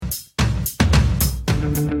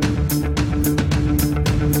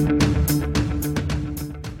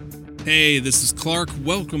Hey, this is Clark.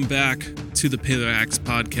 Welcome back to the Paleo Hacks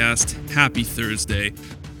podcast. Happy Thursday.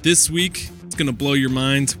 This week, it's going to blow your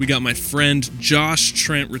mind. We got my friend Josh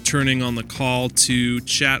Trent returning on the call to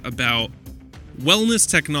chat about wellness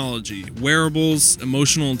technology, wearables,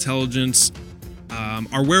 emotional intelligence.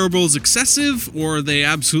 Are wearables excessive or are they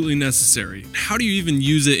absolutely necessary? How do you even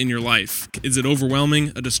use it in your life? Is it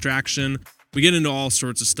overwhelming, a distraction? We get into all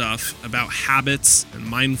sorts of stuff about habits and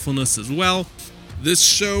mindfulness as well. This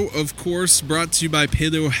show, of course, brought to you by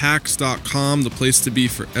paleohacks.com, the place to be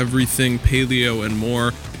for everything paleo and more.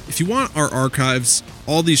 If you want our archives,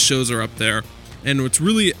 all these shows are up there. And what's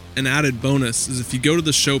really an added bonus is if you go to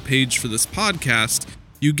the show page for this podcast,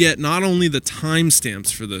 you get not only the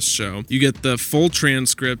timestamps for this show, you get the full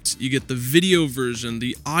transcript, you get the video version,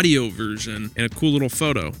 the audio version, and a cool little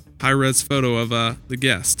photo, high-res photo of the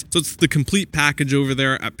guest. So it's the complete package over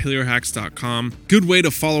there at paleohacks.com. Good way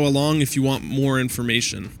to follow along if you want more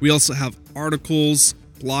information. We also have articles,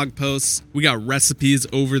 blog posts. We got recipes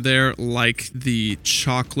over there like the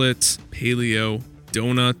chocolate paleo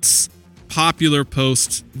donuts. Popular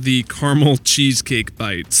post, the caramel cheesecake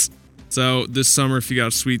bites. So this summer, if you got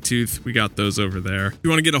a sweet tooth, we got those over there. If you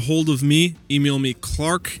want to get a hold of me, email me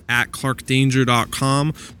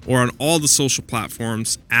clark@clarkdanger.com or on all the social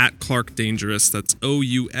platforms @clarkdangerous. That's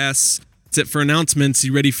OUS. That's it for announcements.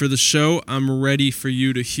 You ready for the show? I'm ready for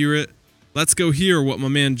you to hear it. Let's go hear what my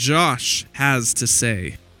man Josh has to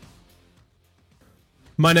say.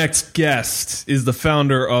 My next guest is the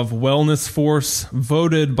founder of Wellness Force,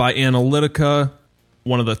 voted by Analytica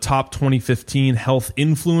one of the top 2015 health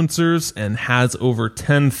influencers, and has over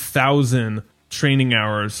 10,000 training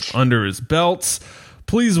hours under his belts.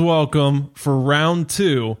 Please welcome, for round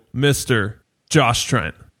two, Mr. Josh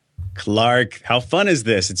Trent. Clark, how fun is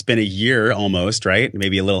this? It's been a year almost, right?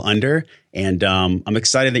 Maybe a little under. And I'm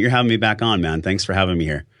excited that you're having me back on, man. Thanks for having me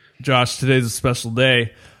here. Josh, today's a special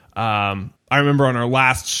day. I remember on our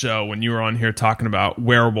last show when you were on here talking about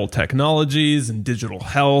wearable technologies and digital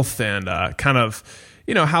health and kind of,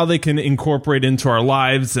 you know, how they can incorporate into our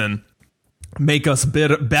lives and make us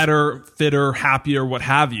better, fitter, happier, what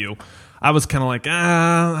have you. I was kind of like,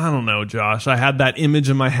 I don't know, Josh. I had that image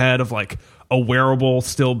in my head of like a wearable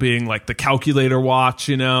still being like the calculator watch,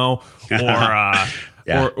 you know, or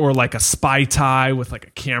or like a spy tie with like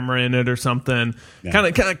a camera in it or something.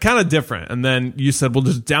 Kind of different. And then you said, well,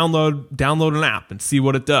 just download an app and see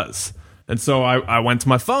what it does. And so I went to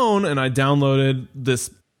my phone and I downloaded this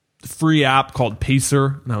free app called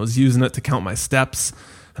Pacer, and I was using it to count my steps,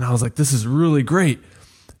 and I was like, this is really great.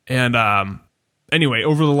 And anyway,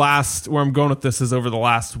 where I'm going with this is over the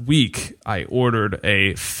last week, I ordered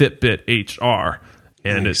a Fitbit HR,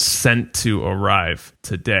 and It's sent to arrive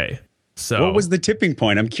today. So what was the tipping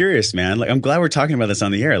point? I'm curious, man. Like, I'm glad we're talking about this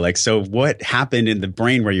on the air. Like, so what happened in the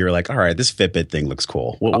brain where you were like, all right, this Fitbit thing looks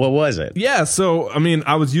cool? What was it? Yeah. So, I mean,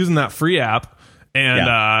 I was using that free app,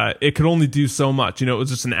 and it could only do so much. You know, it was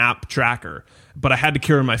just an app tracker, but I had to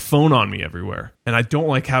carry my phone on me everywhere. And I don't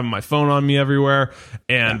like having my phone on me everywhere.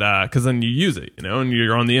 And because then you use it, you know, and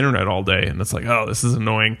you're on the internet all day. And it's like, oh, this is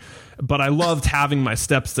annoying. But I loved having my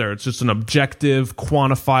steps there. It's just an objective,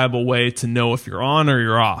 quantifiable way to know if you're on or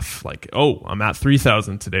you're off. Like, oh, I'm at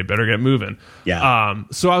 3,000 today. Better get moving. Yeah.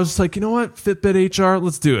 So I was just like, you know what? Fitbit HR,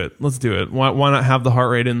 let's do it. Why not have the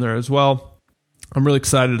heart rate in there as well? I'm really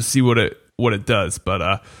excited to see what it does.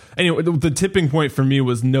 But anyway, the tipping point for me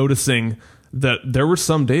was noticing that there were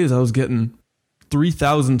some days I was getting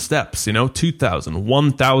 3,000 steps, you know, 2,000,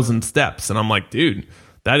 1,000 steps. And I'm like, dude,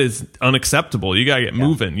 that is unacceptable. You got to get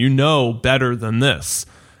moving. You know better than this.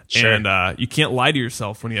 Sure. And you can't lie to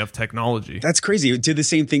yourself when you have technology. That's crazy. It did the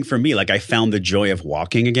same thing for me. Like, I found the joy of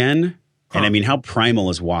walking again. And I mean, how primal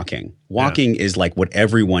is walking? Walking is like what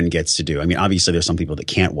everyone gets to do. I mean, obviously there's some people that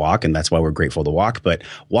can't walk, and that's why we're grateful to walk. But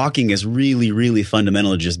walking is really, really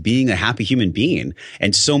fundamental to just being a happy human being.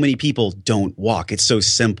 And so many people don't walk. It's so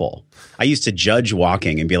simple. I used to judge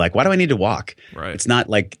walking and be like, why do I need to walk? Right. It's not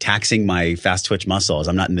like taxing my fast twitch muscles.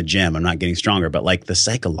 I'm not in the gym. I'm not getting stronger. But like the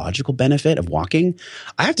psychological benefit of walking,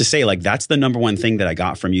 I have to say, like, that's the number one thing that I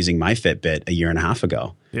got from using my Fitbit a year and a half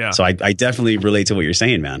ago. Yeah. So I definitely relate to what you're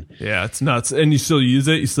saying, man. Yeah, it's nuts. And you still use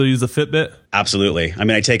it? You still use the Fitbit? Absolutely. I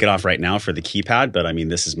mean, I take it off right now for the keypad, but I mean,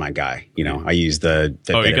 this is my guy. You know, I use the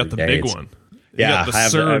Fitbit. Oh, you got the big one. You got the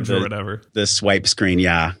Surge or whatever. The swipe screen,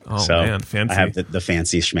 yeah. Oh, so man, fancy. I have the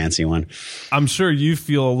fancy schmancy one. I'm sure you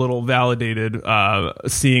feel a little validated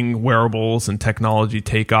seeing wearables and technology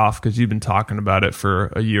take off because you've been talking about it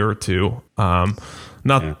for a year or two.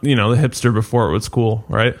 You know, the hipster before it was cool,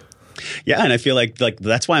 right? Yeah, and I feel like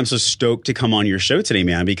that's why I'm so stoked to come on your show today,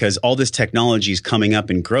 man, because all this technology is coming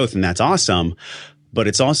up in growth, and that's awesome. But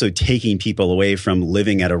it's also taking people away from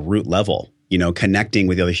living at a root level, connecting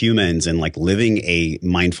with other humans and like living a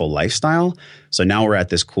mindful lifestyle. So now we're at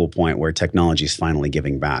this cool point where technology is finally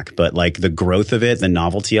giving back. But like the growth of it, the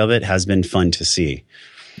novelty of it has been fun to see.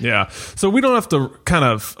 Yeah. So we don't have to kind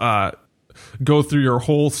of go through your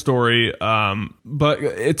whole story, but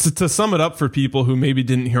it's to sum it up for people who maybe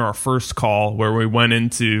didn't hear our first call where we went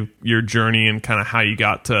into your journey and kind of how you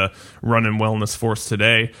got to running Wellness Force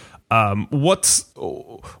today. What's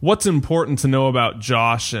important to know about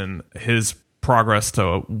Josh and his progress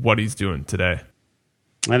to what he's doing today?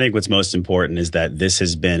 I think what's most important is that this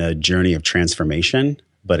has been a journey of transformation,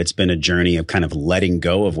 but it's been a journey of kind of letting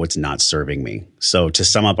go of what's not serving me. So to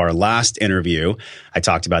sum up our last interview, I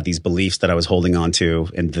talked about these beliefs that I was holding on to,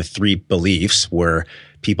 and the 3 beliefs were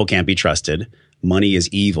people can't be trusted, money is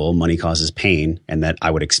evil, money causes pain, and that I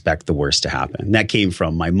would expect the worst to happen. That came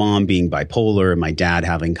from my mom being bipolar, my dad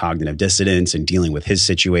having cognitive dissonance and dealing with his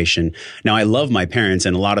situation. Now, I love my parents,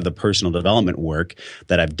 and a lot of the personal development work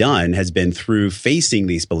that I've done has been through facing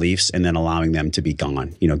these beliefs and then allowing them to be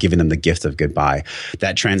gone, giving them the gift of goodbye.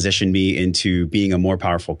 That transitioned me into being a more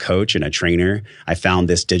powerful coach and a trainer. I found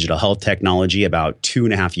this digital health technology about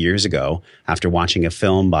 2.5 years ago after watching a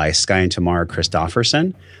film by Sky and Tamara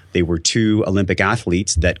Christofferson. They were 2 Olympic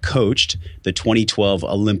athletes that coached the 2012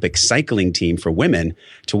 Olympic cycling team for women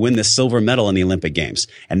to win the silver medal in the Olympic Games.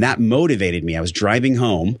 And that motivated me. I was driving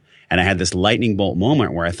home and I had this lightning bolt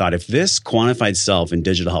moment where I thought, if this quantified self in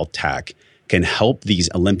digital health tech can help these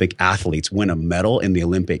Olympic athletes win a medal in the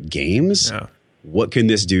Olympic Games, what can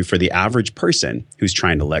this do for the average person who's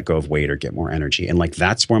trying to let go of weight or get more energy? And like,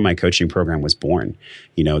 that's where my coaching program was born,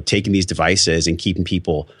 taking these devices and keeping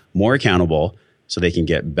people more accountable so they can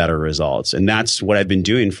get better results. And that's what I've been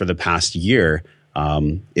doing for the past year,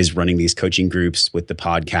 is running these coaching groups with the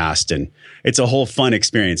podcast. And it's a whole fun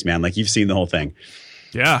experience, man. Like, you've seen the whole thing.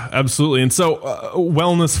 Yeah, absolutely. And so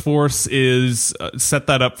Wellness Force is set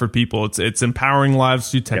that up for people. It's empowering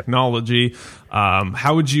lives through technology. Yep.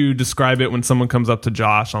 How would you describe it when someone comes up to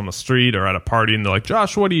Josh on the street or at a party and they're like,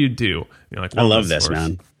 Josh, what do you do? And you're like, I love this,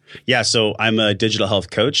 man. Yeah, so I'm a digital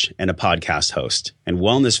health coach and a podcast host. And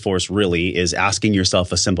Wellness Force really is asking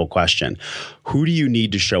yourself a simple question. Who do you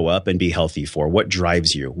need to show up and be healthy for? What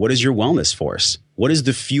drives you? What is your wellness force? What is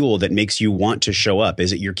the fuel that makes you want to show up?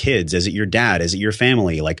 Is it your kids? Is it your dad? Is it your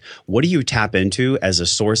family? Like, what do you tap into as a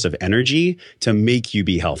source of energy to make you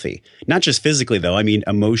be healthy? Not just physically, though. I mean,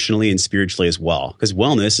 emotionally and spiritually as well, because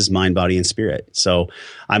wellness is mind, body, and spirit. So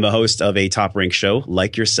I'm a host of a top-ranked show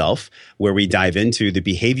like yourself, where we dive into the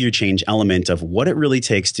behavior change element of what it really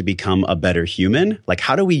takes to become a better human. Like,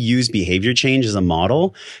 how do we use behavior change as a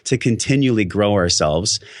model to continually grow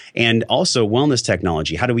ourselves? And also wellness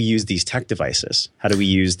technology. How do we use these tech devices? How do we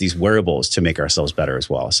use these wearables to make ourselves better as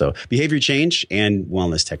well? So behavior change and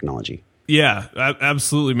wellness technology. Yeah,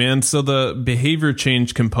 absolutely, man. So the behavior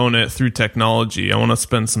change component through technology, I want to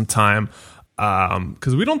spend some time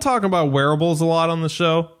because we don't talk about wearables a lot on the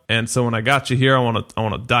show. And so when I got you here, I want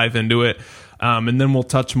to dive into it. And then we'll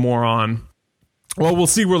touch more on, well, we'll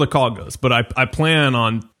see where the call goes. But I plan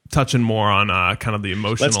on touching more on kind of the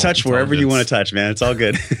emotional. Let's touch wherever you want to touch, man. It's all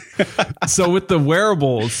good. So with the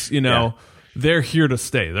wearables, they're here to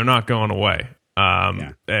stay. They're not going away.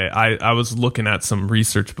 I was looking at some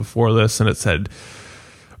research before this, and it said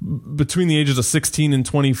between the ages of 16 and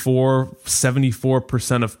 24,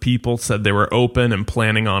 74% of people said they were open and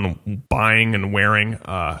planning on buying and wearing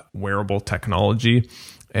wearable technology.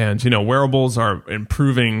 And, wearables are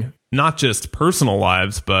improving not just personal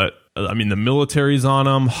lives, but I mean, the military's on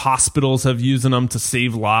them. Hospitals have using them to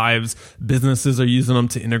save lives. Businesses are using them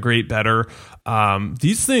to integrate better.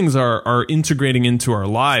 These things are integrating into our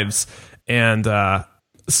lives. And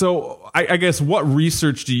so I guess what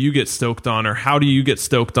research do you get stoked on, or how do you get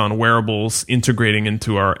stoked on wearables integrating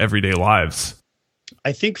into our everyday lives?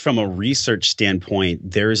 I think from a research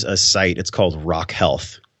standpoint, there's a site, it's called Rock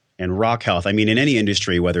Health. And Rock Health, I mean, in any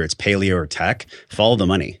industry, whether it's paleo or tech, follow the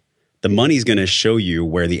money. The money's going to show you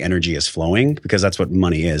where the energy is flowing, because that's what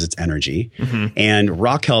money is. It's energy. Mm-hmm. And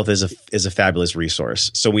Rock Health is a fabulous resource.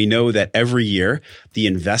 So we know that every year the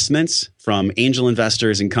investments from angel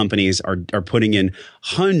investors and companies are putting in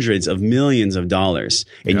hundreds of millions of dollars.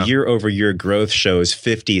 And year over year growth shows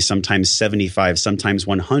 50, sometimes 75, sometimes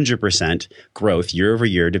 100% growth year over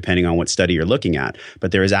year, depending on what study you're looking at.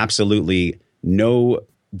 But there is absolutely no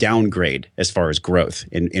downgrade as far as growth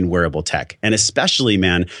in wearable tech. And especially,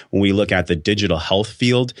 man, when we look at the digital health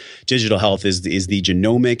field, digital health is the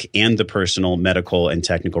genomic and the personal, medical, and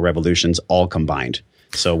technical revolutions all combined.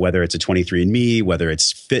 So whether it's a 23andMe, whether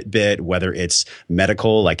it's Fitbit, whether it's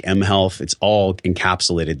medical like M Health, it's all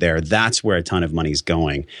encapsulated there. That's where a ton of money's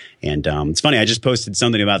going. And it's funny, I just posted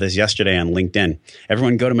something about this yesterday on LinkedIn.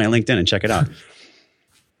 Everyone go to my LinkedIn and check it out.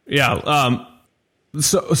 Yeah.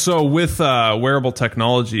 So with wearable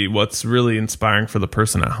technology, what's really inspiring for the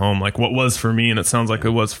person at home, like what was for me, and it sounds like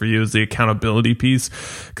it was for you, is the accountability piece.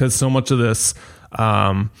 Because so much of this,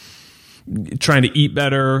 trying to eat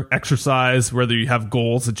better, exercise, whether you have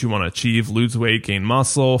goals that you want to achieve, lose weight, gain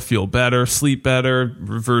muscle, feel better, sleep better,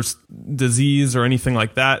 reverse disease or anything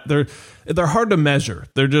like that, they're hard to measure.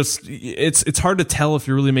 They're just, it's hard to tell if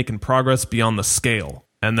you're really making progress beyond the scale.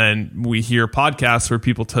 And then we hear podcasts where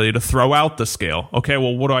people tell you to throw out the scale. Okay,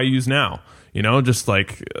 well, what do I use now? Just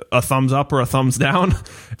like a thumbs up or a thumbs down.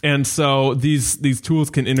 And so these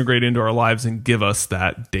tools can integrate into our lives and give us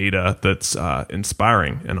that data that's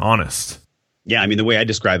inspiring and honest. Yeah, I mean, the way I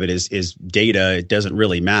describe it is data. It doesn't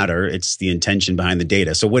really matter. It's the intention behind the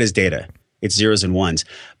data. So what is data? It's zeros and ones.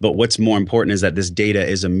 But what's more important is that this data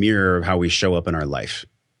is a mirror of how we show up in our life.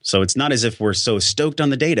 So it's not as if we're so stoked on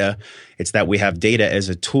the data. It's that we have data as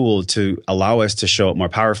a tool to allow us to show up more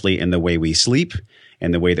powerfully in the way we sleep, in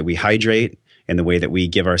the way that we hydrate, in the way that we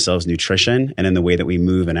give ourselves nutrition, and in the way that we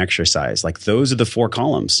move and exercise. Like those are the 4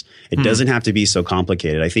 columns. It doesn't have to be so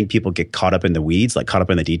complicated. I think people get caught up in the weeds, like caught up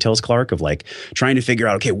in the details, Clark, of like trying to figure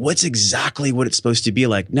out, okay, what's exactly what it's supposed to be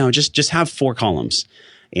like? No, just have 4 columns.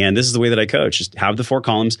 And this is the way that I coach. Just have the 4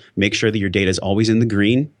 columns, make sure that your data is always in the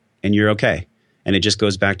green, and you're okay. And it just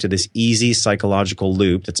goes back to this easy psychological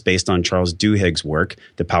loop that's based on Charles Duhigg's work,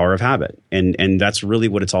 The Power of Habit. And that's really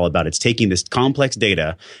what it's all about. It's taking this complex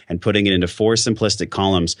data and putting it into 4 simplistic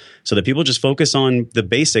columns so that people just focus on the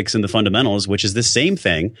basics and the fundamentals, which is the same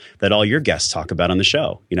thing that all your guests talk about on the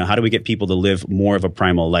show. How do we get people to live more of a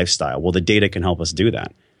primal lifestyle? Well, the data can help us do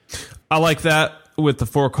that. I like that with the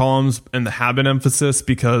 4 columns and the habit emphasis,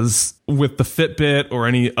 because with the Fitbit or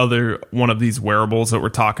any other one of these wearables that we're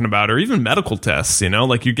talking about, or even medical tests,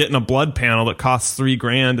 like you're getting a blood panel that costs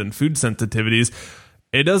 $3,000 and food sensitivities,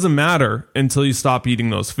 it doesn't matter until you stop eating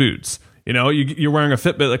those foods. You're wearing a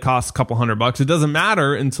Fitbit that costs a couple $100. It doesn't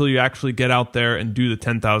matter until you actually get out there and do the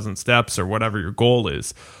 10,000 steps or whatever your goal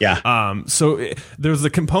is. Yeah. There's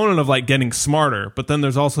the component of like getting smarter, but then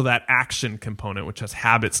there's also that action component, which has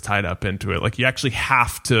habits tied up into it. Like you actually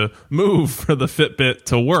have to move for the Fitbit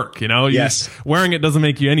to work. Yes. Wearing it doesn't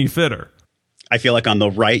make you any fitter. I feel like on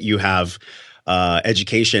the right, you have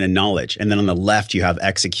education and knowledge. And then on the left, you have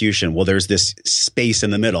execution. Well, there's this space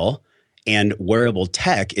in the middle. And wearable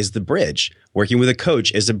tech is the bridge. Working with a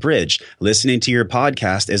coach is a bridge. Listening to your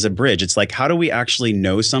podcast is a bridge. It's like, how do we actually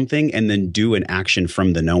know something and then do an action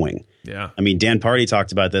from the knowing? Yeah. I mean, Dan Party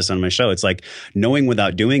talked about this on my show. It's like knowing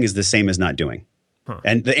without doing is the same as not doing. Huh.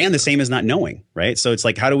 And the same as not knowing, right? So it's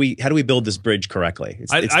like, how do we build this bridge correctly?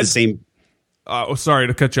 It's the same. Sorry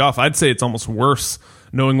to cut you off. I'd say it's almost worse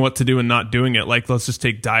knowing what to do and not doing it. Like, let's just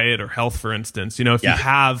take diet or health, for instance. If you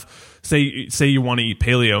have, say you want to eat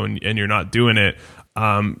paleo and you're not doing it,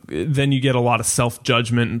 then you get a lot of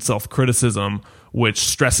self-judgment and self-criticism, which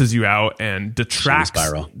stresses you out and detracts.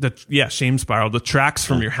 Shame spiral detracts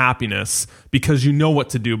from your happiness because you know what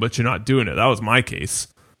to do, but you're not doing it. That was my case.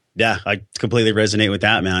 Yeah, I completely resonate with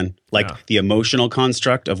that, man. The emotional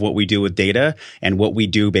construct of what we do with data and what we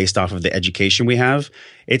do based off of the education we have,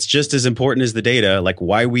 it's just as important as the data. Like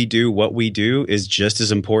why we do what we do is just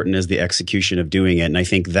as important as the execution of doing it. And I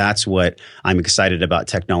think that's what I'm excited about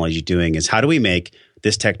technology doing is how do we make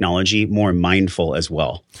this technology more mindful as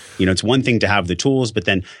well? It's one thing to have the tools, but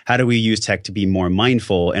then how do we use tech to be more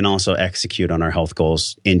mindful and also execute on our health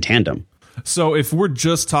goals in tandem? So if we're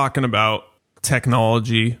just talking about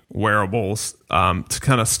technology, wearables, to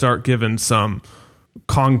kind of start giving some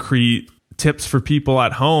concrete tips for people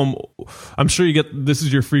at home, I'm sure you get, this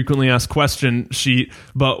is your frequently asked question sheet,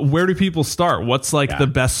 but where do people start? What's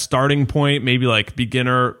the best starting point? Maybe like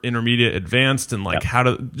beginner, intermediate, advanced, and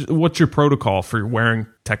what's your protocol for wearing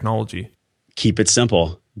technology? Keep it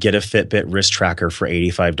simple. Get a Fitbit wrist tracker for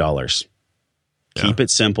 $85. Keep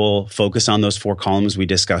it simple. Focus on those 4 columns we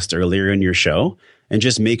discussed earlier in your show. And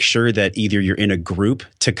just make sure that either you're in a group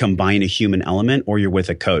to combine a human element or you're with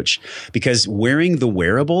a coach. Because wearing the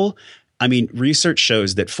wearable, I mean, research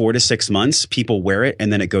shows that 4 to 6 months, people wear it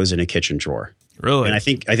and then it goes in a kitchen drawer. Really? And I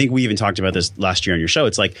think we even talked about this last year on your show.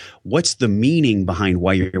 It's like, what's the meaning behind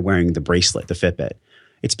why you're wearing the bracelet, the Fitbit?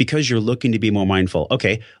 It's because you're looking to be more mindful.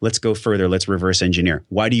 Okay, let's go further. Let's reverse engineer.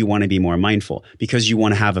 Why do you want to be more mindful? Because you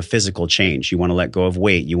want to have a physical change. You want to let go of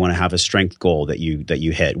weight. You want to have a strength goal that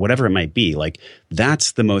you hit, whatever it might be. Like,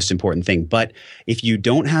 that's the most important thing. But if you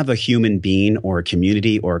don't have a human being or a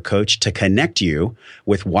community or a coach to connect you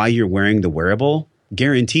with why you're wearing the wearable,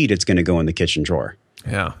 guaranteed it's going to go in the kitchen drawer.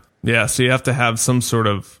 Yeah. Yeah. So you have to have some sort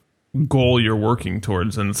of goal you're working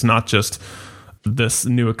towards. And it's not just this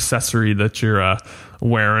new accessory that you're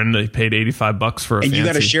wearing. They paid $85 for a and fancy. You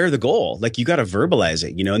got to share the goal. Like, you got to verbalize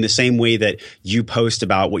it, in the same way that you post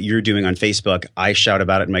about what you're doing on Facebook. I shout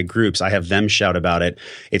about it in my groups. I have them shout about it.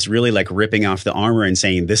 It's really like ripping off the armor and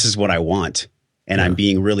saying, this is what I want. And I'm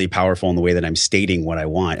being really powerful in the way that I'm stating what I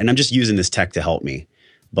want. And I'm just using this tech to help me.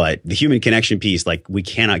 But the human connection piece, like, we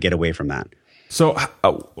cannot get away from that. So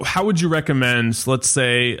how would you recommend, let's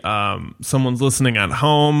say someone's listening at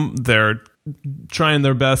home, they're trying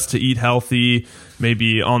their best to eat healthy,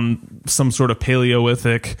 maybe on some sort of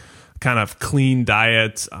Paleolithic kind of clean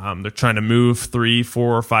diet. They're trying to move 3,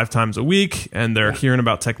 4, or 5 times a week, and they're hearing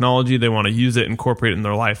about technology. They want to use it, incorporate it in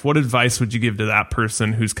their life. What advice would you give to that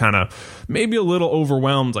person who's kind of maybe a little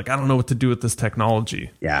overwhelmed? Like, I don't know what to do with this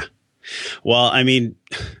technology. Yeah. Well, I mean,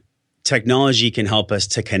 technology can help us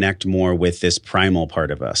to connect more with this primal part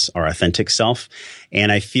of us, our authentic self.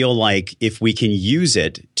 And I feel like if we can use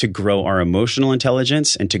it to grow our emotional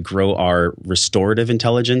intelligence and to grow our restorative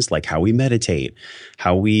intelligence, like how we meditate,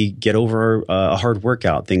 how we get over a hard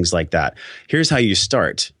workout, things like that. Here's how you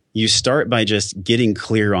start. You start by just getting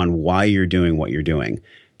clear on why you're doing what you're doing.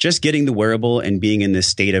 Just getting the wearable and being in this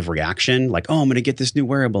state of reaction, like, oh, I'm going to get this new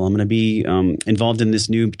wearable. I'm going to be involved in this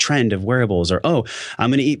new trend of wearables, or, oh, I'm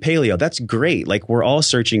going to eat paleo. That's great. Like, we're all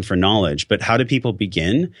searching for knowledge. But how do people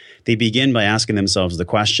begin? They begin by asking themselves the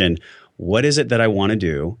question, what is it that I want to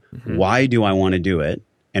do? Mm-hmm. Why do I want to do it?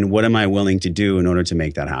 And what am I willing to do in order to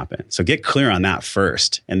make that happen? So get clear on that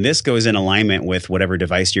first. And this goes in alignment with whatever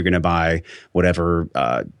device you're going to buy, whatever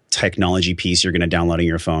technology piece you're going to download on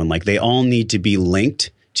your phone. Like, they all need to be linked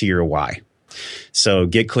to your why. So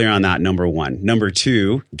get clear on that, number one. Number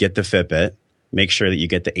two, get the Fitbit. Make sure that you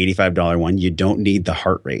get the $85 one. You don't need the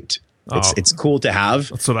heart rate. It's cool to have.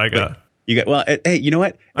 That's what I got. You got, well, hey, you know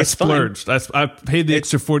what? It's splurged. I paid the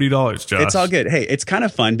extra $40, Josh. It's all good. Hey, it's kind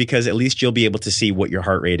of fun because at least you'll be able to see what your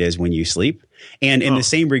heart rate is when you sleep. And in the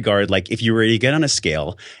same regard, like, if you were to get on a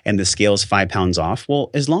scale and the scale is 5 pounds off, well,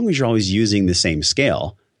 as long as you're always using the same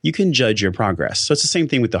scale, you can judge your progress. So it's the same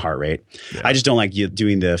thing with the heart rate. Yeah. I just don't like you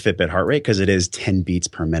doing the Fitbit heart rate because it is 10 beats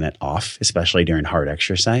per minute off, especially during hard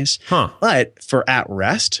exercise. But for at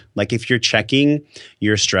rest, like if you're checking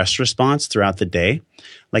your stress response throughout the day,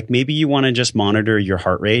 like maybe you want to just monitor your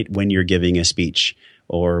heart rate when you're giving a speech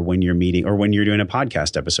or when you're meeting or when you're doing a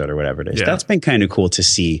podcast episode or whatever it is. Yeah. That's been kind of cool to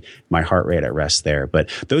see my heart rate at rest there. But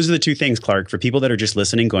those are the two things, Clark, for people that are just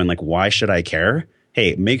listening going like, why should I care?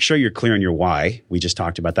 Hey, make sure you're clear on your why. We just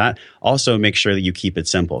talked about that. Also, make sure that you keep it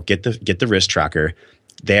simple. Get the wrist tracker.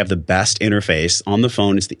 They have the best interface on the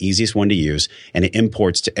phone. It's the easiest one to use, and it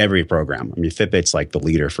imports to every program. I mean, Fitbit's like the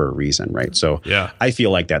leader for a reason, right? So yeah. I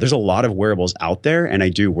feel like that. There's a lot of wearables out there, and I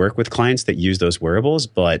do work with clients that use those wearables,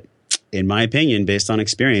 but in my opinion, based on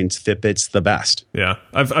experience, Fitbit's the best. Yeah.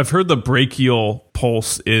 I've heard the brachial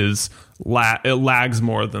pulse is it lags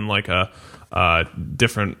more than like a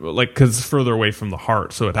different, like, because it's further away from the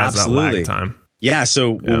heart, so it has Absolutely. That lag time. Yeah,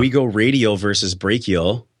 so when we go radial versus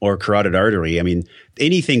brachial or carotid artery, I mean,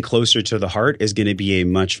 anything closer to the heart is going to be a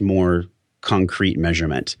much more concrete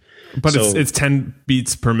measurement. But so, it's 10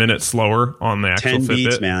 beats per minute slower on the actual 10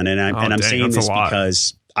 beats, Fitbit. Man, and I'm saying this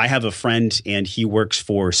because I have a friend and he works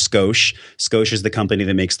for Scosh. Scosh is the company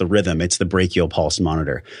that makes the Rhythm. It's the brachial pulse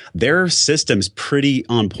monitor. Their system's pretty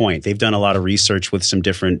on point. They've done a lot of research with some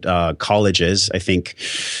different colleges. I think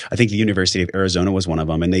the University of Arizona was one of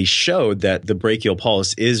them. And they showed that the brachial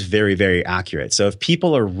pulse is very, very accurate. So if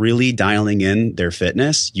people are really dialing in their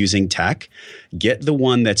fitness using tech, get the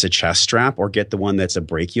one that's a chest strap or get the one that's a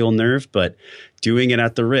brachial nerve. But doing it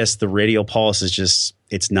at the wrist, the radial pulse is just,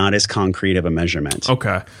 it's not as concrete of a measurement.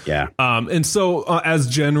 Okay. Yeah. And so as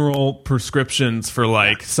general prescriptions for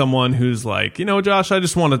like someone who's like, you know, Josh, I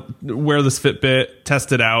just want to wear this Fitbit,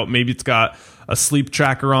 test it out. Maybe it's got a sleep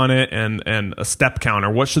tracker on it and a step counter.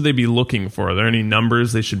 What should they be looking for? Are there any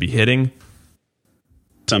numbers they should be hitting?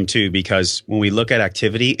 Some too, because when we look at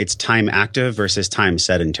activity, it's time active versus time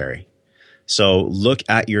sedentary. So look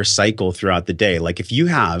at your cycle throughout the day. Like if you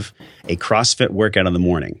have a CrossFit workout in the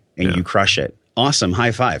morning and you crush it, awesome,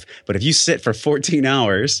 high five. But if you sit for 14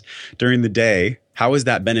 hours during the day, how is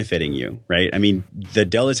that benefiting you, right? I mean, the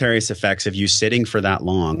deleterious effects of you sitting for that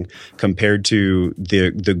long compared to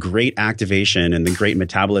the great activation and the great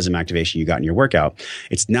metabolism activation you got in your workout,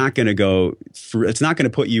 it's not going to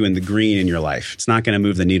put you in the green in your life. It's not going to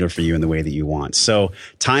move the needle for you in the way that you want. So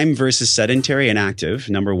time versus sedentary and active,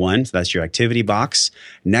 number one, so that's your activity box.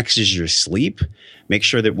 Next is your sleep. Make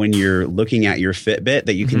sure that when you're looking at your Fitbit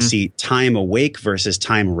that you can see time awake versus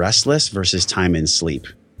time restless versus time in sleep.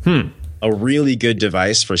 A really good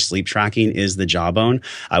device for sleep tracking is the Jawbone.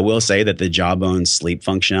 I will say that the Jawbone sleep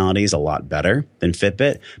functionality is a lot better than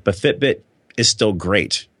Fitbit, but Fitbit is still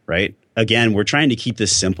great, right? Again, we're trying to keep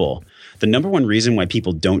this simple. The number one reason why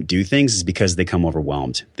people don't do things is because they become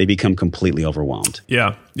overwhelmed. They become completely overwhelmed.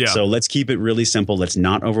 Yeah. So let's keep it really simple. Let's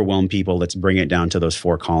not overwhelm people. Let's bring it down to those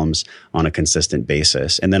 4 columns on a consistent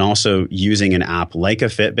basis. And then also using an app like a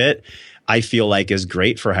Fitbit, I feel like is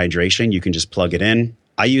great for hydration. You can just plug it in.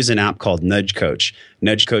 I use an app called Nudge Coach.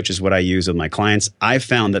 Nudge Coach is what I use with my clients. I've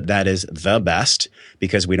found that is the best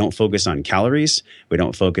because we don't focus on calories. We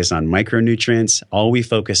don't focus on micronutrients. All we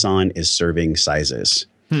focus on is serving sizes.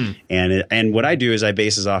 And what I do is I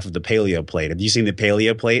base this off of the Paleo Plate. Have you seen the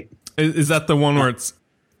Paleo Plate? Is that the one where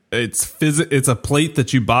it's a plate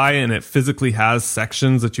that you buy and it physically has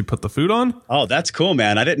sections that you put the food on? Oh, that's cool,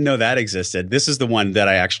 man. I didn't know that existed. This is the one that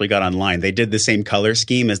I actually got online. They did the same color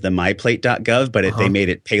scheme as the myplate.gov, but they made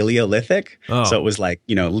it Paleolithic. So it was like,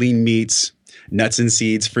 lean meats, nuts and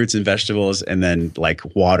seeds, fruits and vegetables, and then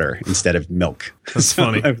like water instead of milk. That's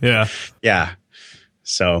funny. Yeah. Yeah.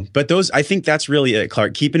 So, but I think that's really it,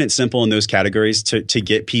 Clark, keeping it simple in those categories to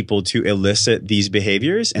get people to elicit these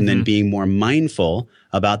behaviors and then being more mindful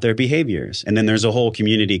about their behaviors. And then there's a whole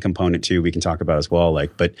community component too we can talk about as well.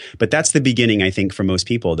 But that's the beginning, I think, for most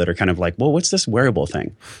people that are kind of like, well, what's this wearable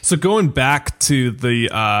thing? So going back to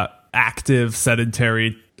the active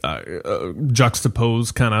sedentary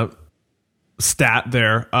juxtapose kind of stat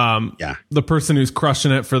there. The person who's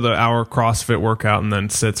crushing it for the hour CrossFit workout and then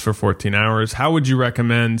sits for 14 hours, how would you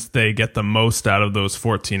recommend they get the most out of those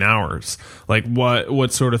 14 hours? Like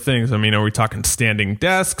what sort of things? I mean, are we talking standing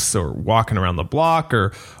desks or walking around the block,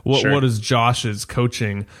 or what is Josh's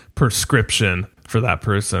coaching prescription for that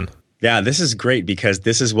person? Yeah, this is great because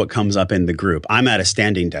this is what comes up in the group. I'm at a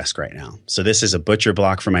standing desk right now. So this is a butcher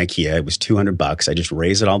block from IKEA. It was $200. I just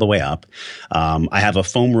raise it all the way up. I have a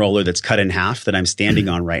foam roller that's cut in half that I'm standing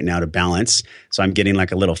on right now to balance. So I'm getting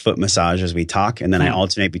like a little foot massage as we talk. And then I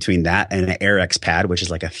alternate between that and an AirX pad, which is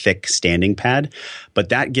like a thick standing pad. But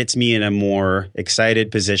that gets me in a more excited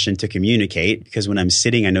position to communicate because when I'm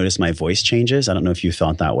sitting, I notice my voice changes. I don't know if you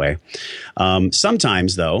felt that way.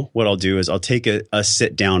 Sometimes though, what I'll do is I'll take a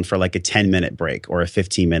sit down for like a 10-minute break or a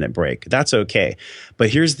 15-minute break. That's okay. But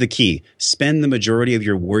here's the key. Spend the majority of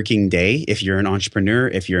your working day, if you're an entrepreneur,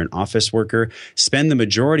 if you're an office worker, spend the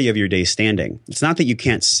majority of your day standing. It's not that you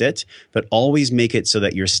can't sit, but always make it so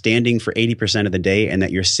that you're standing for 80% of the day and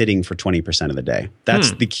that you're sitting for 20% of the day.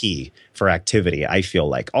 That's the key for activity, I feel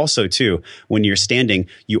like. Also, too, when you're standing,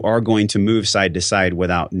 you are going to move side to side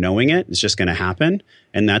without knowing it. It's just going to happen.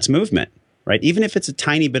 And that's movement, right? Even if it's a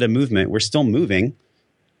tiny bit of movement, we're still moving.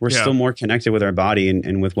 We're still more connected with our body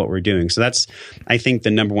and with what we're doing. So that's, I think, the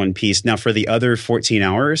number one piece. Now, for the other 14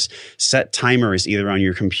 hours, set timers either on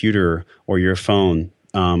your computer or your phone.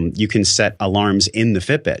 You can set alarms in the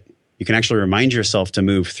Fitbit. You can actually remind yourself to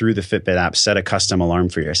move through the Fitbit app, set a custom alarm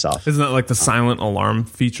for yourself. Isn't that like the silent alarm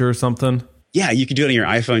feature or something? Yeah, you can do it on your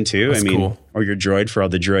iPhone too. That's cool. Or your Droid for all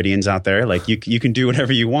the Droidians out there. Like you can do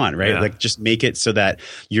whatever you want, right? Yeah. Like just make it so that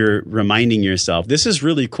you're reminding yourself. This is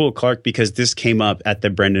really cool, Clark, because this came up at the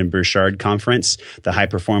Brendan Burchard conference, the High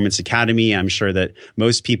Performance Academy. I'm sure that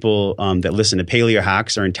most people that listen to Paleo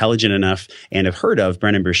Hacks are intelligent enough and have heard of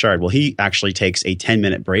Brendan Burchard. Well, he actually takes a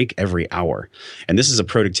 10-minute break every hour. And this is a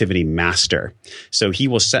productivity master. So he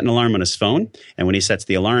will set an alarm on his phone. And when he sets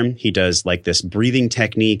the alarm, he does like this breathing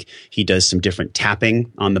technique. He does some different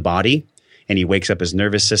tapping on the body. And he wakes up his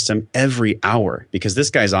nervous system every hour because this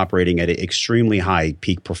guy's operating at an extremely high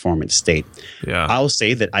peak performance state. Yeah. I'll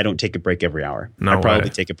say that I don't take a break every hour. No I probably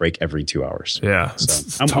way. take a break every 2 hours. Yeah.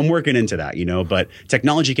 So I'm working into that, but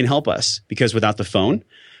technology can help us because without the phone,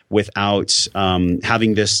 without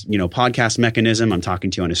having this, podcast mechanism, I'm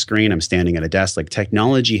talking to you on a screen, I'm standing at a desk, like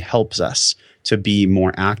technology helps us to be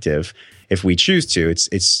more active if we choose to.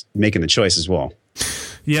 It's making the choice as well.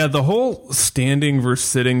 Yeah, the whole standing versus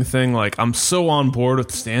sitting thing, like I'm so on board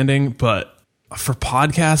with standing, but for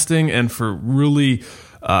podcasting and for really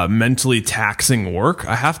mentally taxing work,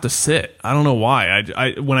 I have to sit. I don't know why.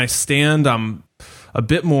 I when I stand, I'm a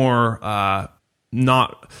bit more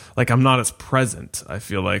I'm not as present. I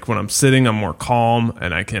feel like when I'm sitting, I'm more calm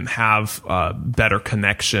and I can have better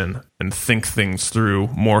connection and think things through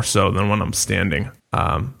more so than when I'm standing.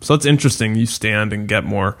 So it's interesting. You stand and get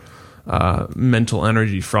more mental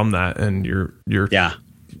energy from that, and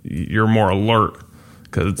you're more alert.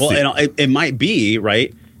 It might be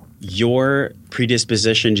right. Your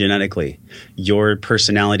predisposition genetically, your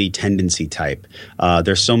personality tendency type.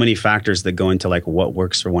 There's so many factors that go into like what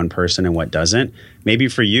works for one person and what doesn't. Maybe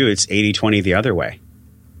for you, it's 80-20 the other way.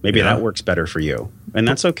 Maybe that works better for you. And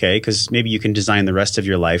that's okay, because maybe you can design the rest of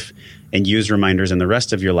your life and use reminders in the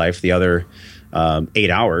rest of your life, the other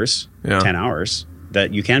 8 hours, 10 hours,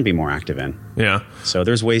 that you can be more active in. Yeah. So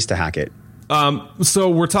there's ways to hack it. So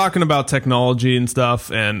we're talking about technology and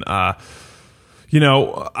stuff, and I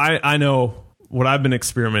know what I've been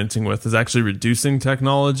experimenting with is actually reducing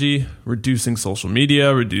technology, reducing social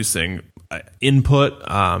media, reducing input,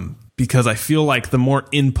 because I feel like the more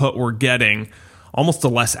input we're getting, almost the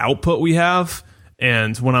less output we have.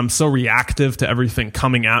 And when I'm so reactive to everything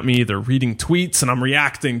coming at me, either reading tweets and I'm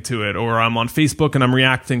reacting to it, or I'm on Facebook and I'm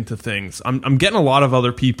reacting to things, I'm getting a lot of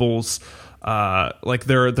other people's like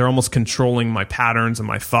they're almost controlling my patterns and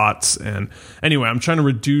my thoughts. And anyway, I'm trying to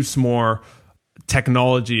reduce more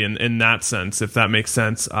technology in that sense, if that makes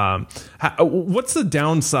sense. What's the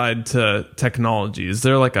downside to technology? Is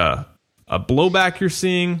there like a blowback you're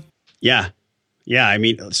seeing? Yeah. I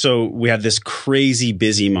mean, so we have this crazy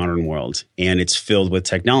busy modern world, and it's filled with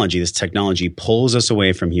technology. This technology pulls us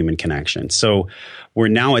away from human connection. So we're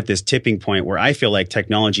now at this tipping point where I feel like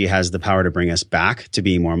technology has the power to bring us back to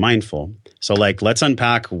being more mindful. So let's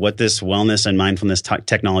unpack what this wellness and mindfulness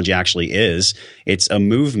technology actually is. It's a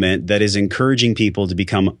movement that is encouraging people to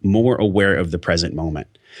become more aware of the present moment.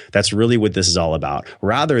 That's really what this is all about,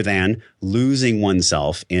 rather than losing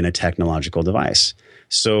oneself in a technological device.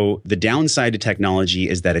 So the downside to technology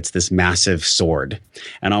is that it's this massive sword.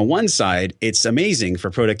 And on one side, it's amazing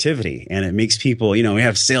for productivity, and it makes people, we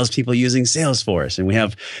have salespeople using Salesforce, and we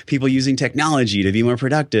have people using technology to be more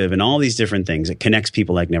productive, and all these different things. It connects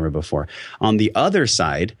people like never before. On the other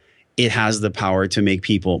side, it has the power to make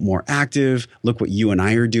people more active. Look what you and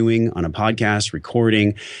I are doing on a podcast,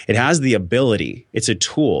 recording. It has the ability, it's a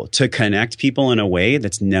tool to connect people in a way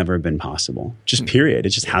that's never been possible. Just period.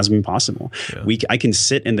 It just hasn't been possible. Yeah. I can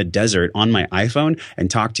sit in the desert on my iPhone and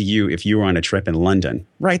talk to you if you were on a trip in London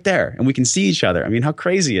right there, and we can see each other. I mean, how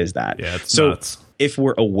crazy is that? Yeah, it's nuts. If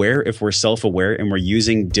we're aware, if we're self-aware, and we're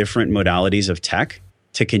using different modalities of tech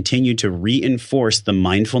to continue to reinforce the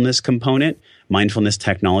mindfulness component, mindfulness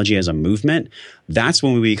technology as a movement, that's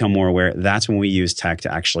when we become more aware. That's when we use tech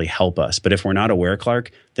to actually help us. But if we're not aware,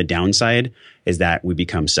 Clark, the downside is that we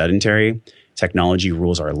become sedentary. Technology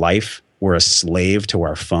rules our life. We're a slave to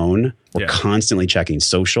our phone. We're constantly checking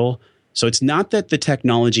social. So it's not that the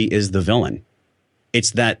technology is the villain.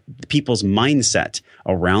 It's that people's mindset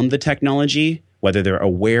around the technology, whether they're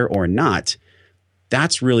aware or not,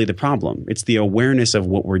 that's really the problem. It's the awareness of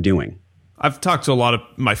what we're doing. I've talked to a lot of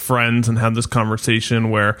my friends and had this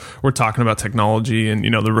conversation where we're talking about technology and,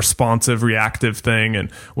 the responsive, reactive thing. And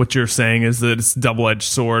what you're saying is that it's a double-edged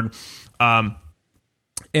sword. And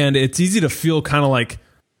it's easy to feel kind of like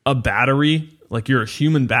a battery, like you're a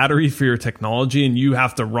human battery for your technology, and you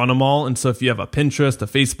have to run them all. And so if you have a Pinterest, a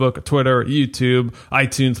Facebook, a Twitter, a YouTube,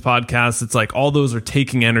 iTunes, podcasts, it's like all those are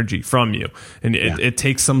taking energy from you, and it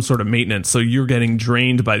takes some sort of maintenance. So you're getting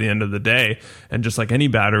drained by the end of the day. And just like any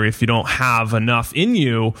battery, if you don't have enough in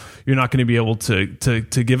you, you're not going to be able to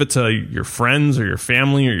give it to your friends or your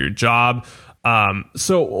family or your job.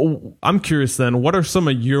 So I'm curious then, what are some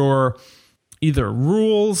of your either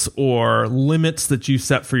rules or limits that you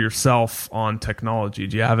set for yourself on technology?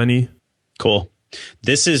 Do you have any? Cool.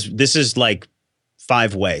 This is like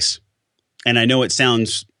 5 ways. And I know it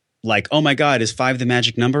sounds like, oh my God, is 5 the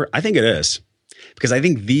magic number? I think it is. Because I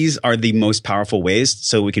think these are the most powerful ways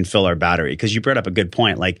so we can fill our battery. Because you brought up a good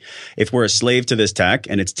point. Like if we're a slave to this tech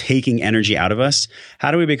and it's taking energy out of us,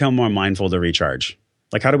 how do we become more mindful to recharge?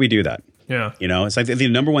 Like how do we do that? Yeah. It's like the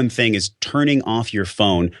number one thing is turning off your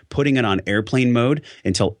phone, putting it on airplane mode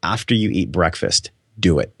until after you eat breakfast.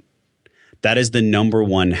 Do it. That is the number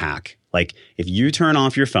one hack. Like if you turn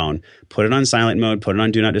off your phone, put it on silent mode, put it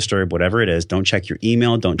on do not disturb, whatever it is, don't check your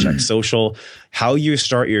email, don't check social. How you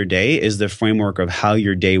start your day is the framework of how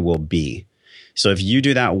your day will be. So if you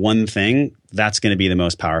do that one thing, that's going to be the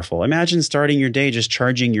most powerful. Imagine starting your day just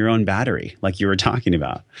charging your own battery like you were talking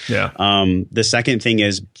about. Yeah. The second thing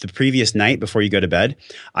is the previous night before you go to bed,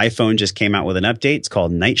 iPhone just came out with an update. It's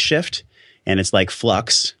called Night Shift, and it's like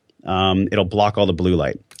Flux. It'll block all the blue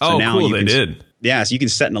light. So now cool. They did. Yeah, so you can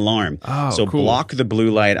set an alarm. Oh, so cool. block the blue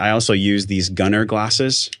light. I also use these Gunner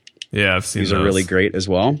glasses. Yeah, I've seen these. These are really great as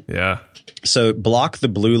well. Yeah. So block the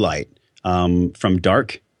blue light from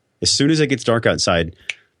dark. As soon as it gets dark outside,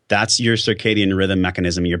 that's your circadian rhythm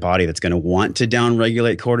mechanism in your body that's going to want to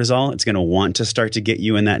downregulate cortisol. It's going to want to start to get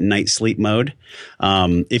you in that night sleep mode.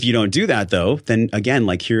 If you don't do that, though, then again,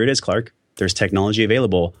 like here it is, Clark. There's technology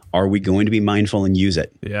available. Are we going to be mindful and use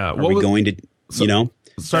it? Yeah. Are we going to,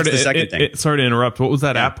 Sorry, that's the second thing. Sorry to interrupt. What was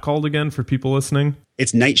that app called again for people listening?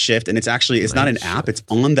 It's Night Shift, and it's not an app. It's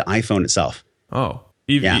on the iPhone itself. Oh,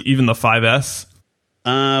 even the 5S?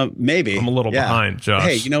 Maybe. I'm a little behind, Josh.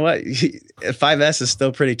 Hey, you know what? 5S is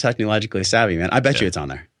still pretty technologically savvy, man. I bet you it's on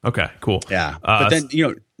there. Okay, cool. Yeah. But then,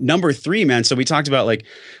 number 3, man. So we talked about like,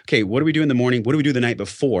 okay, what do we do in the morning? What do we do the night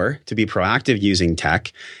before to be proactive using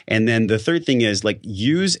tech? And then the third thing is like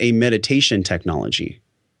use a meditation technology.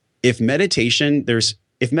 If meditation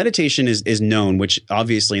is known, which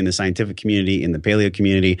obviously in the scientific community, in the paleo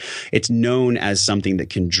community, it's known as something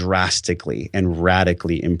that can drastically and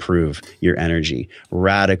radically improve your energy,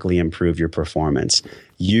 radically improve your performance.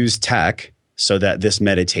 Use tech so that this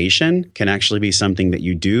meditation can actually be something that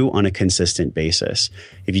you do on a consistent basis.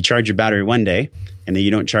 If you charge your battery one day and then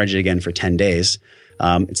you don't charge it again for 10 days,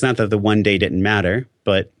 it's not that the one day didn't matter,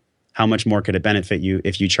 but how much more could it benefit you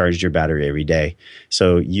if you charged your battery every day?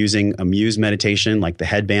 So using a Muse meditation like the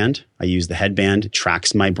headband, I use the headband, it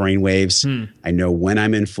tracks my brain waves. I know when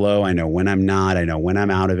I'm in flow. I know when I'm not. I know when I'm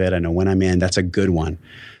out of it. I know when I'm in. That's a good one.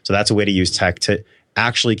 So that's a way to use tech to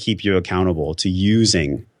actually keep you accountable to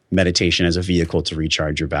using meditation as a vehicle to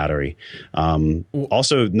recharge your battery.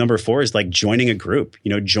 Also, number 4 is like joining a group.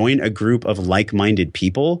 Join a group of like-minded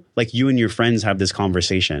people. Like you and your friends have this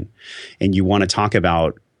conversation and you want to talk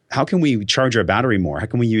about how can we charge our battery more? How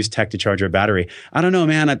can we use tech to charge our battery? I don't know,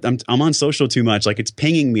 man. I'm on social too much. Like it's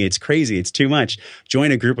pinging me. It's crazy. It's too much.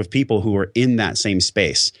 Join a group of people who are in that same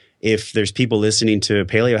space. If there's people listening to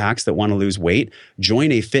paleo hacks that want to lose weight,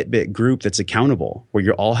 join a Fitbit group that's accountable, where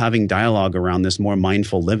you're all having dialogue around this more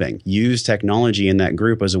mindful living. Use technology in that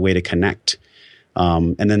group as a way to connect.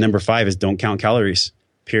 And then number 5 is don't count calories.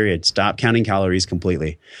 Period. Stop counting calories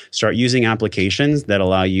completely. Start using applications that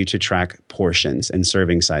allow you to track portions and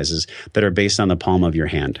serving sizes that are based on the palm of your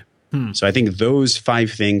hand. So I think those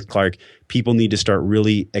 5 things, Clark, people need to start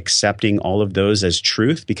really accepting all of those as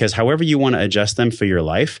truth, because however you want to adjust them for your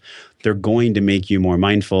life, they're going to make you more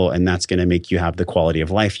mindful, and that's going to make you have the quality of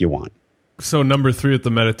life you want. So number 3 with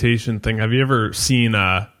the meditation thing, have you ever seen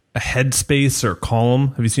a Headspace or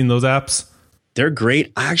Calm? Have you seen those apps? They're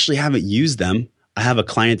great. I actually haven't used them. I have a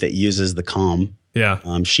client that uses the Calm. Yeah.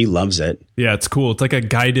 She loves it. Yeah, it's cool. It's like a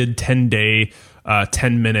guided 10-day,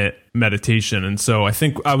 10-minute meditation. And so I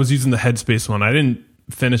think I was using the Headspace one. I didn't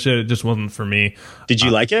finish it. It just wasn't for me. Did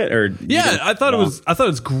you like it? Or yeah, I thought it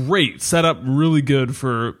was great. Set up really good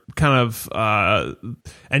for kind of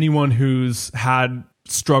anyone who's had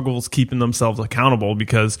struggles keeping themselves accountable,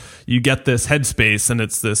 because you get this Headspace and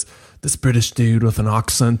it's this British dude with an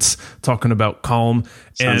accent talking about calm.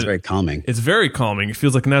 Sounds very calming. It's very calming. It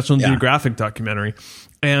feels like a National Geographic documentary.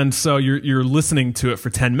 And so you're listening to it for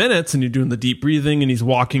 10 minutes and you're doing the deep breathing and he's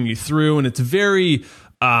walking you through, and it's very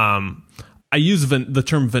I use the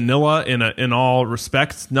term vanilla in all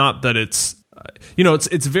respects, not that it's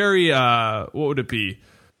it's very what would it be?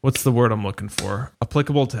 What's the word I'm looking for?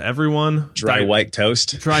 Applicable to everyone. Dry white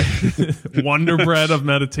toast. Dry Wonder Bread of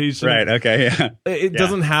meditation. Right. Okay. Yeah. It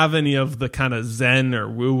doesn't have any of the kind of Zen or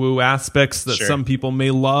woo-woo aspects that some people may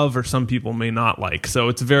love or some people may not like. So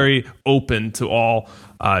it's very open to all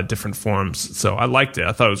different forms. So I liked it.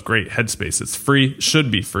 I thought it was great. Headspace. It's free, should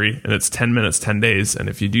be free, and it's 10 minutes, 10 days. And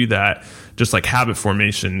if you do that, just like habit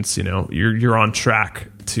formations, you're on track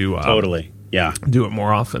to totally do it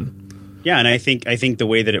more often. Yeah, and I think the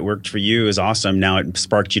way that it worked for you is awesome. Now it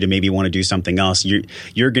sparked you to maybe want to do something else.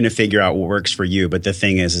 You're going to figure out what works for you, but the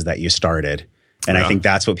thing is that you started, and I think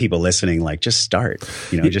that's what people listening just start.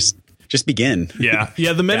 Just begin. Yeah.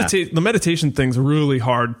 The meditation thing's really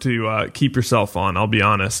hard to keep yourself on. I'll be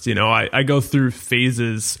honest. I go through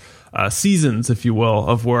phases. Seasons, if you will,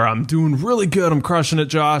 of where I'm doing really good. I'm crushing it,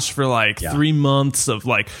 Josh, for 3 months of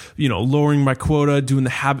lowering my quota, doing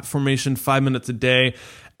the habit formation 5 minutes a day.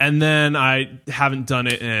 And then I haven't done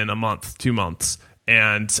it in a month, 2 months.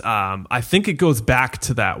 And I think it goes back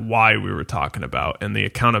to that why we were talking about and the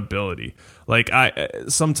accountability. I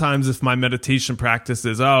sometimes if my meditation practice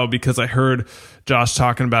is, because I heard Josh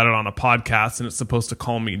talking about it on a podcast and it's supposed to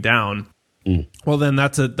calm me down. Well, then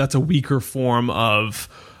that's a weaker form of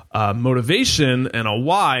motivation and a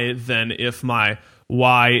why than if my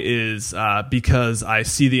why is because I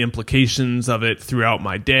see the implications of it throughout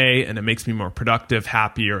my day and it makes me more productive,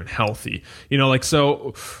 happier, and healthy.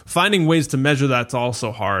 So finding ways to measure that's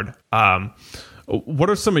also hard. What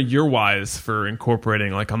are some of your whys for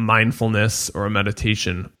incorporating like a mindfulness or a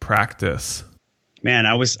meditation practice? Man,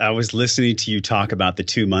 I was listening to you talk about the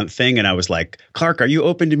 2-month thing, and I was like, Clark, are you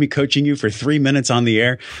open to me coaching you for 3 minutes on the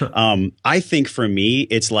air? I think for me,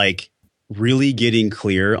 it's like really getting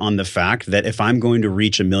clear on the fact that if I'm going to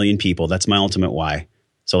reach 1 million people, that's my ultimate why.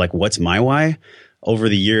 So like, what's my why? Over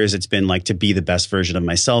the years, it's been like to be the best version of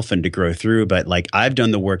myself and to grow through. But like, I've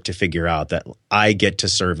done the work to figure out that I get to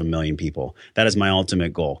serve 1 million people. That is my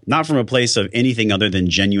ultimate goal. Not from a place of anything other than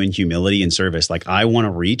genuine humility and service. Like, I want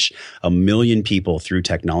to reach 1 million people through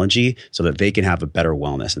technology so that they can have a better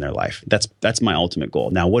wellness in their life. That's my ultimate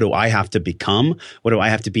goal. Now, what do I have to become? What do I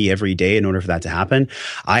have to be every day in order for that to happen?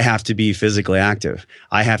 I have to be physically active.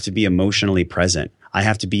 I have to be emotionally present. I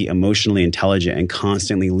have to be emotionally intelligent and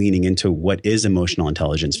constantly leaning into what is emotional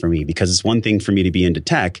intelligence for me, because it's one thing for me to be into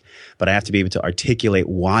tech, but I have to be able to articulate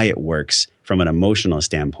why it works from an emotional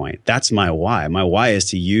standpoint. That's my why. My why is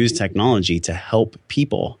to use technology to help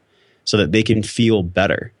people so that they can feel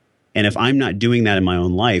better. And if I'm not doing that in my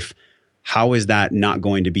own life, how is that not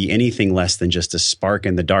going to be anything less than just a spark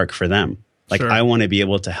in the dark for them? Like, sure. I want to be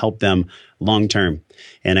able to help them long term.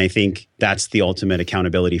 And I think that's the ultimate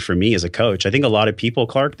accountability for me as a coach. I think a lot of people,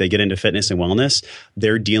 Clark, they get into fitness and wellness,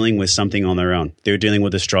 they're dealing with something on their own. They're dealing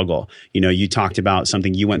with a struggle. You talked about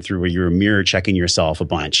something you went through where you were mirror checking yourself a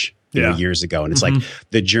bunch years ago. And it's like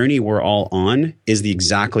the journey we're all on is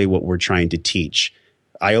exactly what we're trying to teach.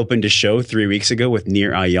 I opened a show 3 weeks ago with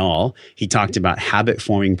Nir Ayal. He talked about habit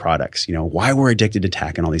forming products, why we're addicted to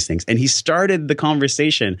tech and all these things. And he started the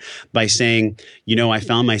conversation by saying, I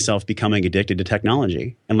found myself becoming addicted to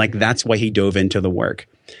technology. And like, that's why he dove into the work.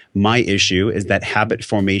 My issue is that habit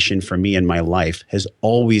formation for me in my life has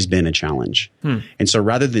always been a challenge. And so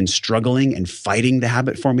rather than struggling and fighting the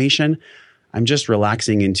habit formation, I'm just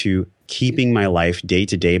relaxing into keeping my life day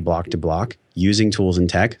to day, block to block, using tools and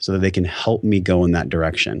tech so that they can help me go in that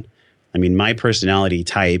direction. I mean, my personality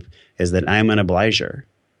type is that I am an obliger.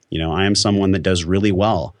 I am someone that does really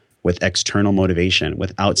well with external motivation,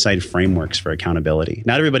 with outside frameworks for accountability.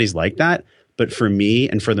 Not everybody's like that, but for me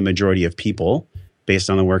and for the majority of people, based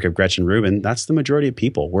on the work of Gretchen Rubin, that's the majority of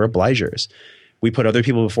people. We're obligers. We put other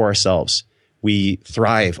people before ourselves. We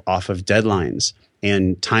thrive off of deadlines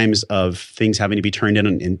and times of things having to be turned in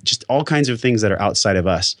and just all kinds of things that are outside of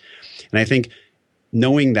us. And I think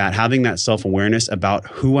knowing that, having that self-awareness about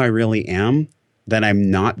who I really am, that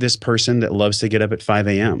I'm not this person that loves to get up at 5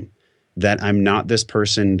 a.m., that I'm not this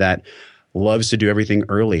person that loves to do everything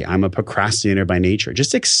early. I'm a procrastinator by nature.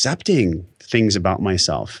 Just accepting things about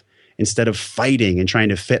myself instead of fighting and trying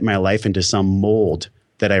to fit my life into some mold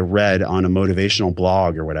that I read on a motivational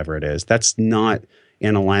blog or whatever it is. That's not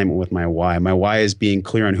in alignment with my why. My why is being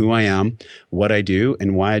clear on who I am, what I do,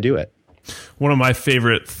 and why I do it. One of my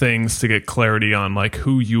favorite things to get clarity on, like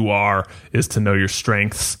who you are, is to know your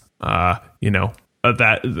strengths. That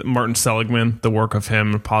Martin Seligman, the work of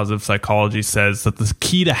him, positive psychology, says that the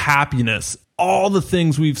key to happiness, all the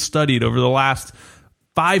things we've studied over the last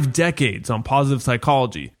 5 decades on positive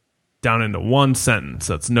psychology, down into one sentence.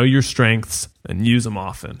 That's know your strengths and use them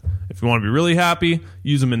often. If you want to be really happy,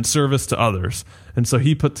 use them in service to others. And so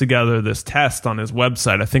he put together this test on his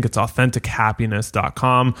website. I think it's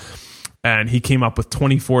AuthenticHappiness.com. And he came up with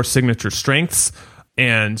 24 signature strengths.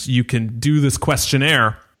 And you can do this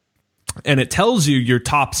questionnaire and it tells you your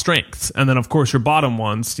top strengths. And then, of course, your bottom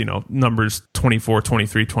ones, numbers 24,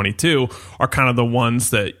 23, 22 are kind of the ones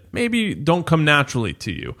that maybe don't come naturally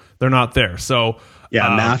to you. They're not there. So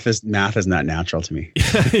yeah, math is not natural to me.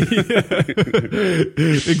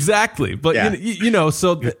 Exactly. But,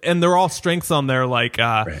 and they're all strengths on there, like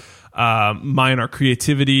right. Mine are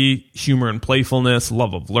creativity, humor and playfulness,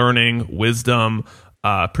 love of learning, wisdom,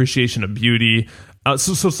 appreciation of beauty.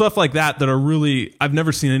 So stuff like that are really, I've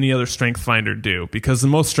never seen any other strength finder do, because the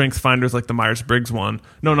most strength finders, like the Myers-Briggs one,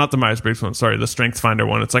 no, not the Myers-Briggs one, sorry, the strength finder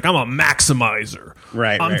one, it's like, I'm a maximizer.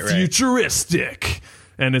 Right. I'm futuristic.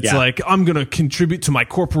 And it's like, I'm going to contribute to my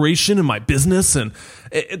corporation and my business. And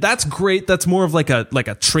that's great. That's more of like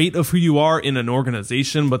a trait of who you are in an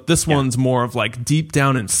organization. But this one's more of like deep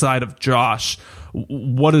down inside of Josh.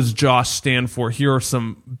 What does Josh stand for? Here are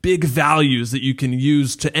some big values that you can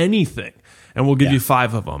use to anything. And we'll give you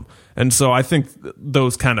 5 of them. And so I think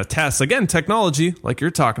those kind of tests, again, technology, like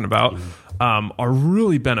you're talking about, are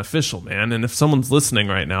really beneficial, man. And if someone's listening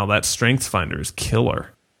right now, that Strengths Finder is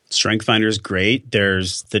killer. Strength Finder is great.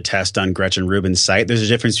 There's the test on Gretchen Rubin's site. There's a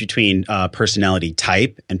difference between personality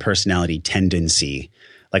type and personality tendency.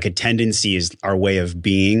 Like a tendency is our way of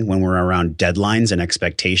being when we're around deadlines and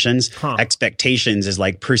expectations. Expectations is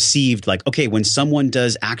like perceived, like, okay, when someone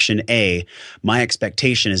does action A, my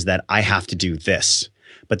expectation is that I have to do this.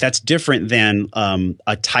 But that's different than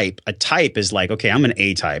a type. A type is like, okay, I'm an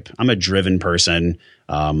A type. I'm a driven person.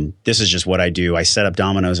 This is just what I do. I set up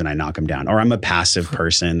dominoes and I knock them down. Or I'm a passive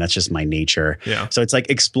person. That's just my nature. Yeah. So it's like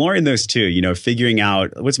exploring those two, you know, figuring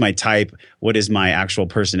out what's my type, what is my actual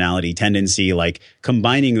personality tendency, like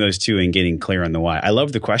combining those two and getting clear on the why. I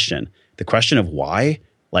love the question. The question of why,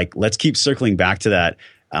 like, let's keep circling back to that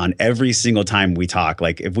on every single time we talk.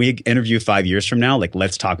 Like if we interview 5 years from now, like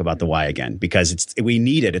let's talk about the why again, because we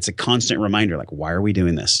need it. It's a constant reminder. Like, why are we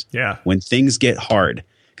doing this? Yeah. When things get hard,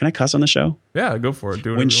 can I cuss on the show? Yeah, go for it.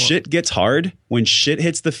 Do it. When shit gets hard, when shit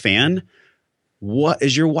hits the fan, what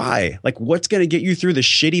is your why? Like what's going to get you through the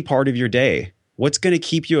shitty part of your day? What's going to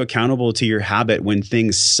keep you accountable to your habit when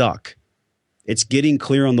things suck? It's getting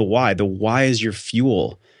clear on the why. The why is your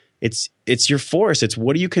fuel. It's your force. It's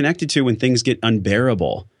what are you connected to when things get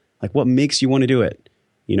unbearable? Like what makes you want to do it?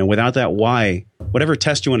 You know, without that why, whatever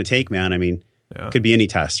test you want to take, man, I mean, it could be any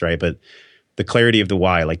test, right? But the clarity of the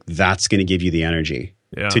why, like that's going to give you the energy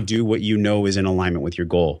to do what you know is in alignment with your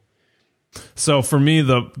goal. So for me,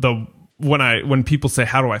 when people say,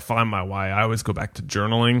 how do I find my why? I always go back to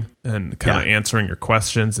journaling and kind of answering your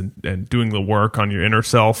questions and doing the work on your inner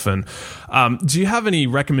self. And do you have any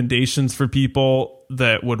recommendations for people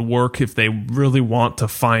that would work if they really want to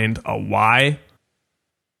find a why?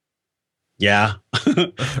 Yeah.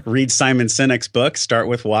 Read Simon Sinek's book, Start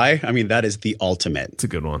With Why. I mean, that is the ultimate. It's a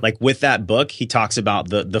good one. Like with that book, he talks about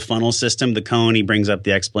the funnel system, the cone. He brings up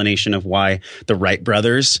the explanation of why the Wright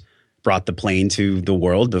brothers brought the plane to the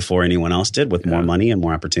world before anyone else did, with more money and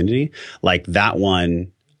more opportunity. Like that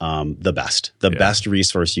one, the best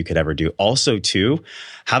resource you could ever do. Also, too,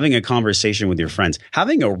 having a conversation with your friends,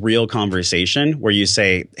 having a real conversation where you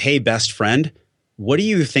say, hey, best friend, what do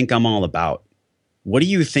you think I'm all about? What do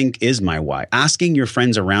you think is my why? Asking your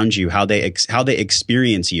friends around you how they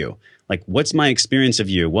experience you. Like, what's my experience of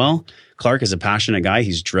you? Well, Clark is a passionate guy.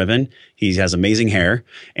 He's driven. He has amazing hair.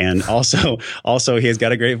 And also he has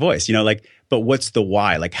got a great voice, you know, like, but what's the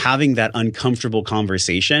why? Like having that uncomfortable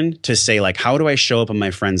conversation to say, like, how do I show up in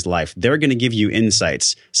my friend's life? They're going to give you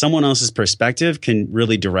insights. Someone else's perspective can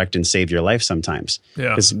really direct and save your life sometimes. Yeah.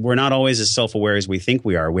 Because we're not always as self-aware as we think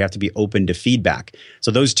we are. We have to be open to feedback.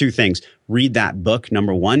 So those two things, read that book,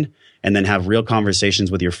 number one, and then have real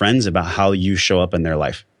conversations with your friends about how you show up in their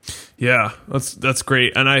life. Yeah, that's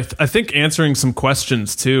great. And I think answering some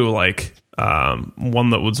questions too, like one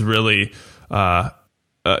that was really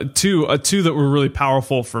two that were really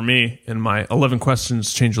powerful for me in my 11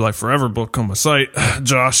 Questions Change Your Life Forever book on my site,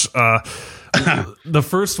 Josh. The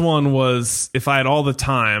first one was, if I had all the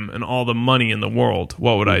time and all the money in the world,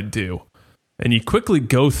 what would I do? And you quickly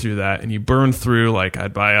go through that and you burn through, like,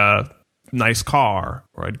 I'd buy a nice car,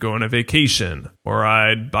 or I'd go on a vacation, or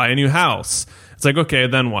I'd buy a new house. It's like, okay,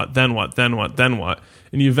 then what? Then what? Then what? Then what?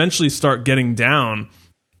 And you eventually start getting down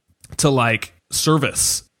to like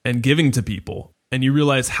service and giving to people. And you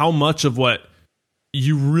realize how much of what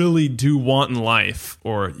you really do want in life,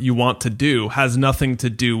 or you want to do, has nothing to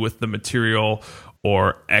do with the material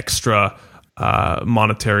or extra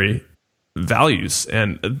monetary values.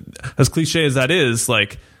 And as cliche as that is,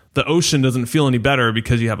 like, the ocean doesn't feel any better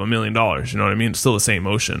because you have $1 million. You know what I mean? It's still the same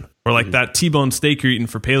ocean. Or like that T-bone steak you're eating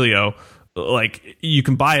for paleo, like you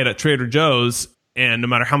can buy it at Trader Joe's, and no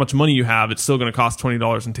matter how much money you have, it's still going to cost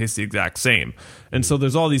 $20 and taste the exact same. And so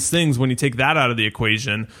there's all these things, when you take that out of the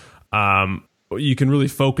equation, you can really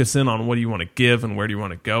focus in on what do you want to give and where do you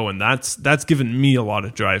want to go. And that's given me a lot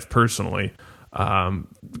of drive personally,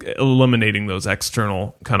 eliminating those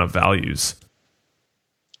external kind of values.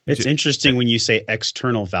 It's interesting when you say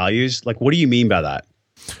external values. Like, what do you mean by that?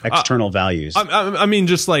 External values. I mean,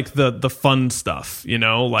 just like the fun stuff, you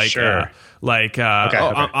know, like, sure. Okay.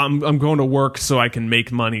 I'm going to work so I can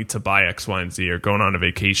make money to buy X, Y, and Z, or going on a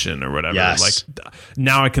vacation or whatever. Yes. Like,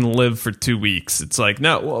 now I can live for 2 weeks. It's like,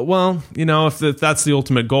 no, well, you know, if that's the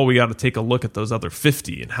ultimate goal, we got to take a look at those other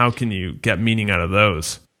 50 and how can you get meaning out of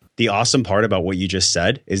those? The awesome part about what you just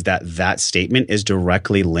said is that statement is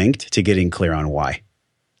directly linked to getting clear on why.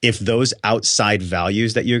 If those outside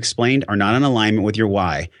values that you explained are not in alignment with your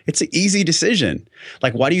why, it's an easy decision.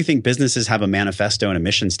 Like, why do you think businesses have a manifesto and a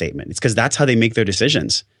mission statement? It's because that's how they make their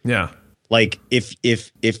decisions. Yeah. Like, if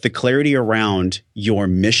the clarity around your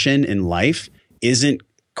mission in life isn't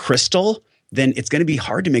crystal, then it's going to be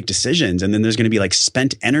hard to make decisions. And then there's going to be like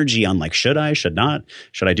spent energy on like, should I, should not,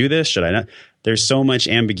 should I do this? Should I not? There's so much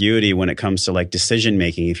ambiguity when it comes to like decision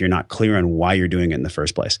making if you're not clear on why you're doing it in the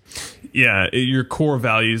first place. Yeah, your core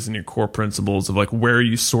values and your core principles of like where are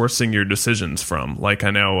you sourcing your decisions from? Like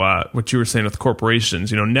I know what you were saying with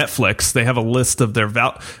corporations, Netflix, they have a list of their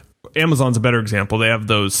Amazon's a better example. They have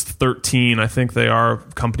those 13, I think they are,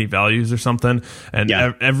 company values or something. And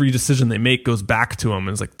every decision they make goes back to them. And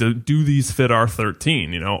it's like, do these fit our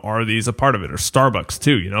 13? Are these a part of it? Or Starbucks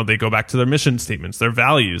too, they go back to their mission statements, their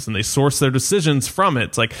values, and they source their decisions from it.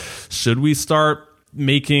 It's like, should we start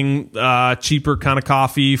making cheaper kind of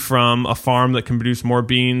coffee from a farm that can produce more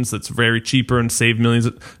beans that's very cheaper and save millions?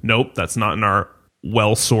 Nope, that's not in our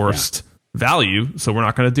well-sourced value, so we're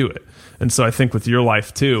not going to do it. And so I think with your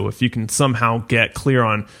life too, if you can somehow get clear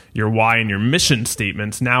on your why and your mission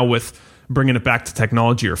statements, now with bringing it back to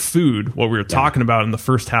technology or food, what we were talking about in the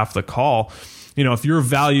first half of the call, if your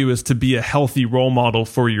value is to be a healthy role model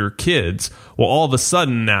for your kids, well, all of a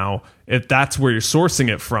sudden now, if that's where you're sourcing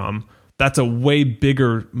it from, that's a way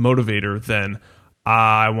bigger motivator than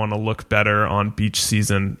I want to look better on beach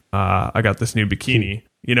season. I got this new bikini.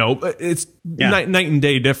 It's night and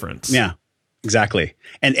day difference. Yeah. Exactly.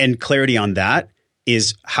 And clarity on that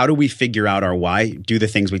is how do we figure out our why? Do the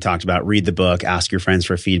things we talked about, read the book, ask your friends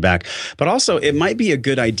for feedback. But also it might be a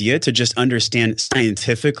good idea to just understand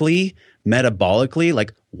scientifically, metabolically,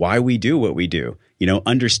 like why we do what we do.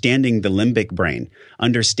 Understanding the limbic brain,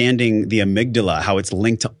 understanding the amygdala, how it's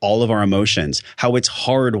linked to all of our emotions, how it's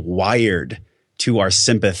hardwired to our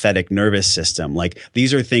sympathetic nervous system. Like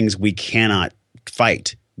these are things we cannot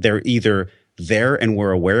fight. They're either there and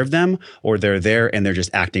we're aware of them, or they're there and they're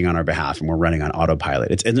just acting on our behalf and we're running on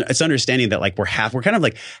autopilot. It's understanding that like we're kind of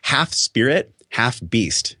like half spirit, half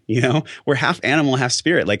beast, we're half animal, half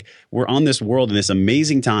spirit. Like we're on this world in this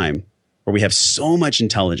amazing time where we have so much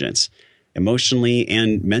intelligence emotionally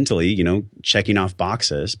and mentally, checking off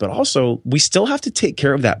boxes, but also we still have to take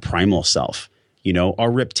care of that primal self.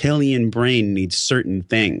 Our reptilian brain needs certain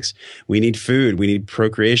things. We need food. We need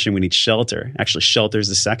procreation. We need shelter. Actually, shelter is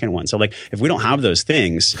the second one. So like if we don't have those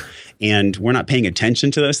things and we're not paying attention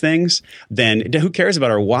to those things, then who cares about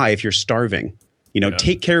our why if you're starving?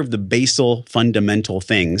 Take care of the basal fundamental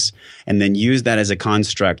things and then use that as a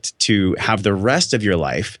construct to have the rest of your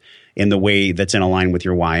life in the way that's in line with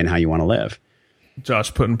your why and how you want to live.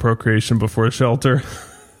 Josh putting procreation before shelter.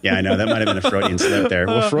 Yeah, I know. That might have been a Freudian slip there.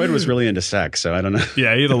 Well, Freud was really into sex, so I don't know.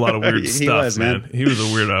 Yeah, he had a lot of weird stuff, man. He was a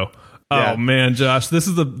weirdo. Oh man, Josh, this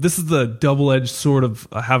is the double-edged sword of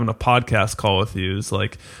having a podcast call with you. Is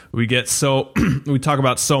like we talk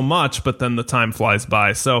about so much, but then the time flies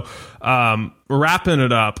by. So wrapping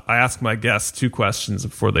it up, I ask my guests 2 questions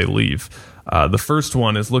before they leave. The first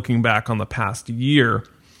one is looking back on the past year,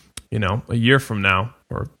 a year from now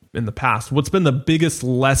or in the past, what's been the biggest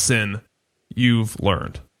lesson you've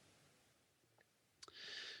learned?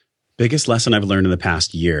 Biggest lesson I've learned in the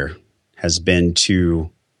past year has been to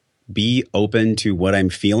be open to what I'm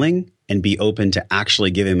feeling and be open to actually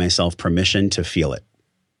giving myself permission to feel it.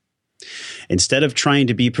 Instead of trying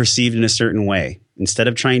to be perceived in a certain way, instead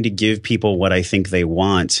of trying to give people what I think they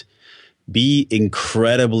want, be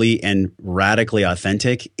incredibly and radically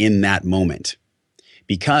authentic in that moment.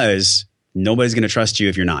 Because nobody's going to trust you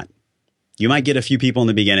if you're not. You might get a few people in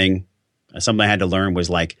the beginning. Something I had to learn was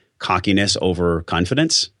like cockiness over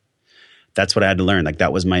confidence. That's what I had to learn. Like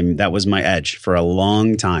that was my edge for a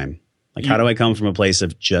long time. Like how do I come from a place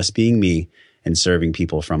of just being me and serving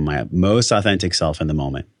people from my most authentic self in the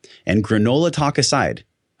moment? And granola talk aside,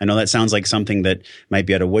 I know that sounds like something that might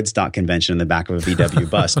be at a Woodstock convention in the back of a VW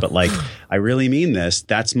bus, but like I really mean this.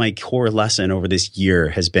 That's my core lesson over this year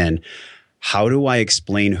has been, how do I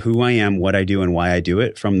explain who I am, what I do, and why I do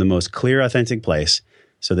it from the most clear, authentic place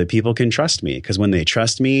so that people can trust me? Because when they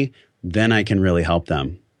trust me, then I can really help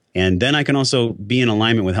them. And then I can also be in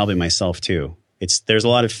alignment with helping myself too. There's a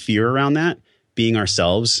lot of fear around that, being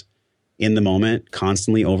ourselves in the moment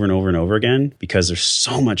constantly over and over and over again, because there's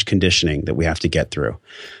so much conditioning that we have to get through.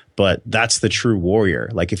 But that's the true warrior.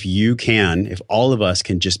 Like if all of us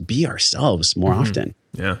can just be ourselves more often.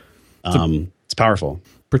 Yeah. It's powerful.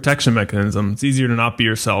 Protection mechanism. It's easier to not be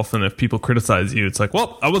yourself. And if people criticize you, it's like,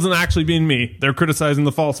 well, I wasn't actually being me. They're criticizing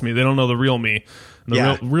the false me. They don't know the real me. And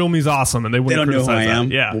the real me's awesome. And they wouldn't criticize know who I am.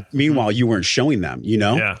 That. Yeah. Well, meanwhile, you weren't showing them,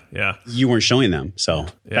 Yeah. You weren't showing them. So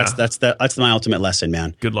that's my ultimate lesson,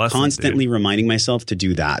 man. Good lesson. Constantly reminding myself to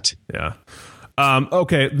do that. Yeah.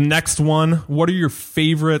 Okay. Next one. What are your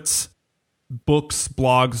favorites, books,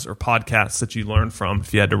 blogs, or podcasts that you learned from,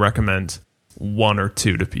 if you had to recommend 1 or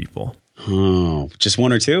 2 to people? Oh, just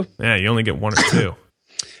 1 or 2? Yeah, you only get 1 or 2.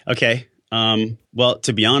 Okay. Well,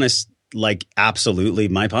 to be honest, like absolutely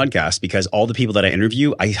my podcast, because all the people that I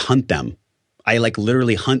interview, I hunt them. I like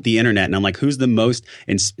literally hunt the internet and I'm like, who's the most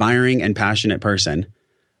inspiring and passionate person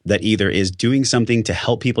that either is doing something to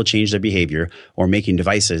help people change their behavior or making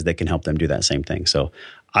devices that can help them do that same thing. So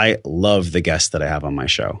I love the guests that I have on my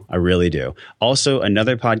show. I really do. Also,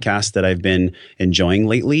 another podcast that I've been enjoying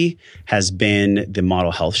lately has been the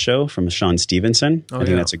Model Health Show from Sean Stevenson. I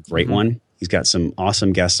think that's a great one. He's got some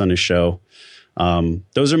awesome guests on his show.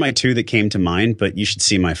 Those are my two that came to mind, but you should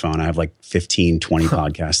see my phone. I have like 15, 20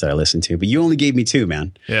 podcasts that I listen to, but you only gave me two,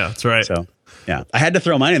 man. Yeah, that's right. So yeah, I had to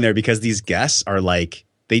throw mine in there because these guests are like,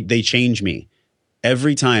 they change me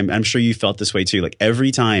every time. I'm sure you felt this way too. Like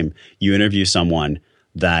every time you interview someone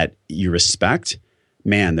that you respect,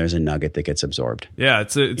 man, there's a nugget that gets absorbed. Yeah,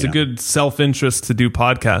 it's a good self-interest to do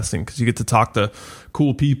podcasting because you get to talk to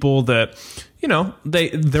cool people that, you know,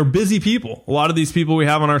 they're busy people. A lot of these people we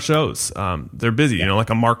have on our shows, they're busy, you know,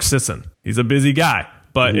 like a Mark Sisson. He's a busy guy.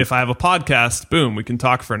 But if I have a podcast, boom, we can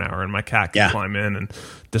talk for an hour and my cat can climb in and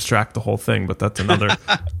distract the whole thing. But that's another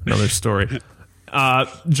story.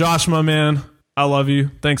 Josh, my man, I love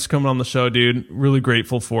you. Thanks for coming on the show, dude. Really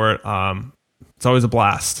grateful for it. It's always a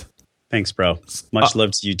blast. Thanks, bro. Much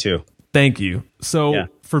love to you too. Thank you. So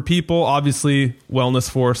for people, obviously,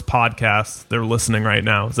 Wellness Force podcast, they're listening right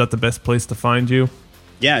now. Is that the best place to find you?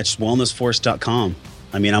 Yeah, it's wellnessforce.com.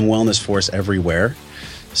 I mean, I'm Wellness Force everywhere.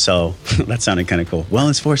 So that sounded kind of cool.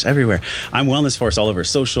 Wellness Force everywhere. I'm Wellness Force all over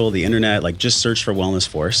social, the internet, like just search for Wellness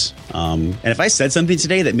Force. And if I said something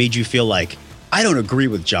today that made you feel like, I don't agree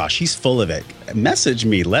with Josh, he's full of it, message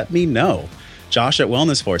me, let me know. Josh at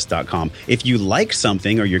wellnessforce.com. If you like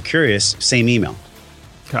something or you're curious, same email.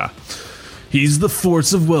 He's the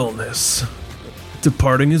force of wellness,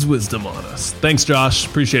 departing his wisdom on us. Thanks, Josh.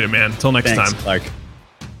 Appreciate it, man. Until next time. Clark.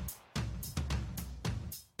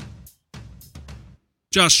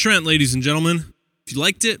 Josh Trent, ladies and gentlemen. If you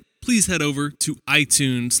liked it, please head over to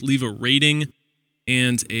iTunes, leave a rating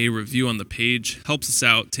and a review on the page. Helps us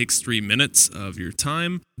out, takes 3 minutes of your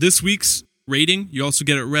time. This week's rating, you also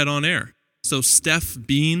get it read on air. So Steph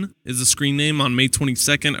Bean is the screen name on May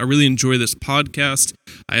 22nd. I really enjoy this podcast.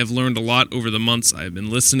 I have learned a lot over the months I have been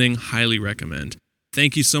listening. Highly recommend.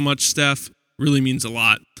 Thank you so much, Steph. Really means a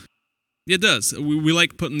lot. It does. We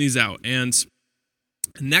like putting these out. And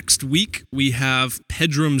next week, we have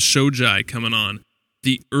Pedram Shojai coming on,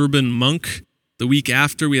 the Urban Monk. The week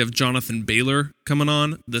after, we have Jonathan Baylor coming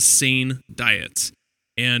on, the Sane Diet.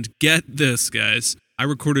 And get this, guys. I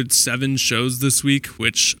recorded 7 shows this week,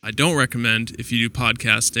 which I don't recommend if you do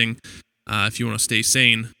podcasting. If you want to stay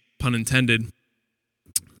sane, pun intended.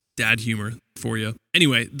 Dad humor for you.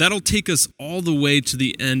 Anyway, that'll take us all the way to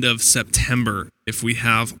the end of September if we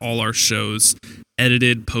have all our shows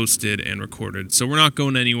edited, posted, and recorded. So we're not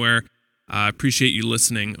going anywhere. I appreciate you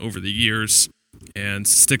listening over the years and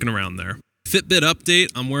sticking around there. Fitbit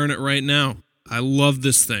update. I'm wearing it right now. I love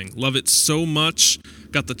this thing. Love it so much.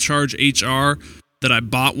 Got the Charge HR that I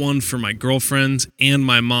bought one for my girlfriend and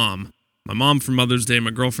my mom. My mom for Mother's Day,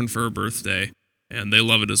 my girlfriend for her birthday, and they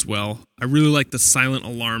love it as well. I really like the silent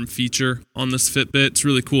alarm feature on this Fitbit. It's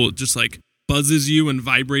really cool. It just like buzzes you and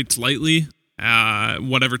vibrates lightly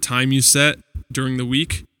whatever time you set during the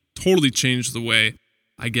week. Totally changed the way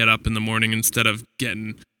I get up in the morning instead of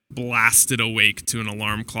getting blasted awake to an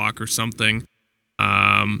alarm clock or something.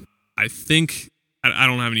 I think I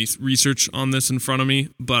don't have any research on this in front of me,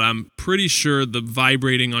 but I'm pretty sure the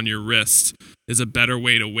vibrating on your wrist is a better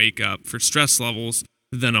way to wake up for stress levels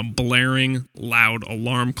than a blaring, loud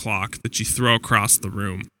alarm clock that you throw across the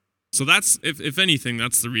room. So that's, if anything,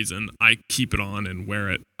 that's the reason I keep it on and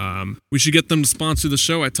wear it. We should get them to sponsor the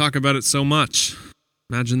show. I talk about it so much.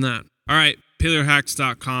 Imagine that. All right,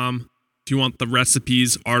 paleohacks.com. If you want the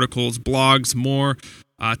recipes, articles, blogs, more,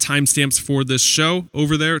 timestamps for this show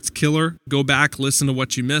over there. It's killer. Go back, listen to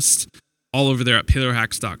what you missed. All over there at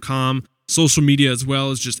paleohacks.com. Social media as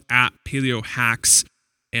well is just at paleohacks.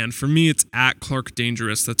 And for me, it's at Clark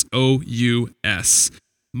Dangerous. That's OUS.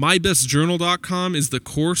 MyBestJournal.com is the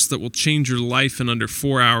course that will change your life in under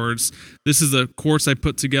 4 hours. This is a course I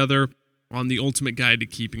put together on the ultimate guide to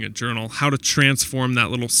keeping a journal. How to transform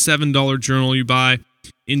that little $7 journal you buy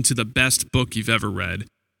into the best book you've ever read.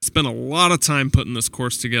 Spent a lot of time putting this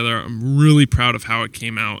course together. I'm really proud of how it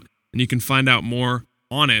came out. And you can find out more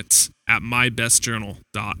on it at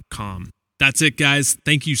mybestjournal.com. That's it, guys.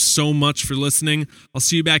 Thank you so much for listening. I'll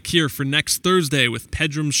see you back here for next Thursday with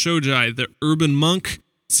Pedram Shojai, the Urban Monk.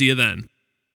 See you then.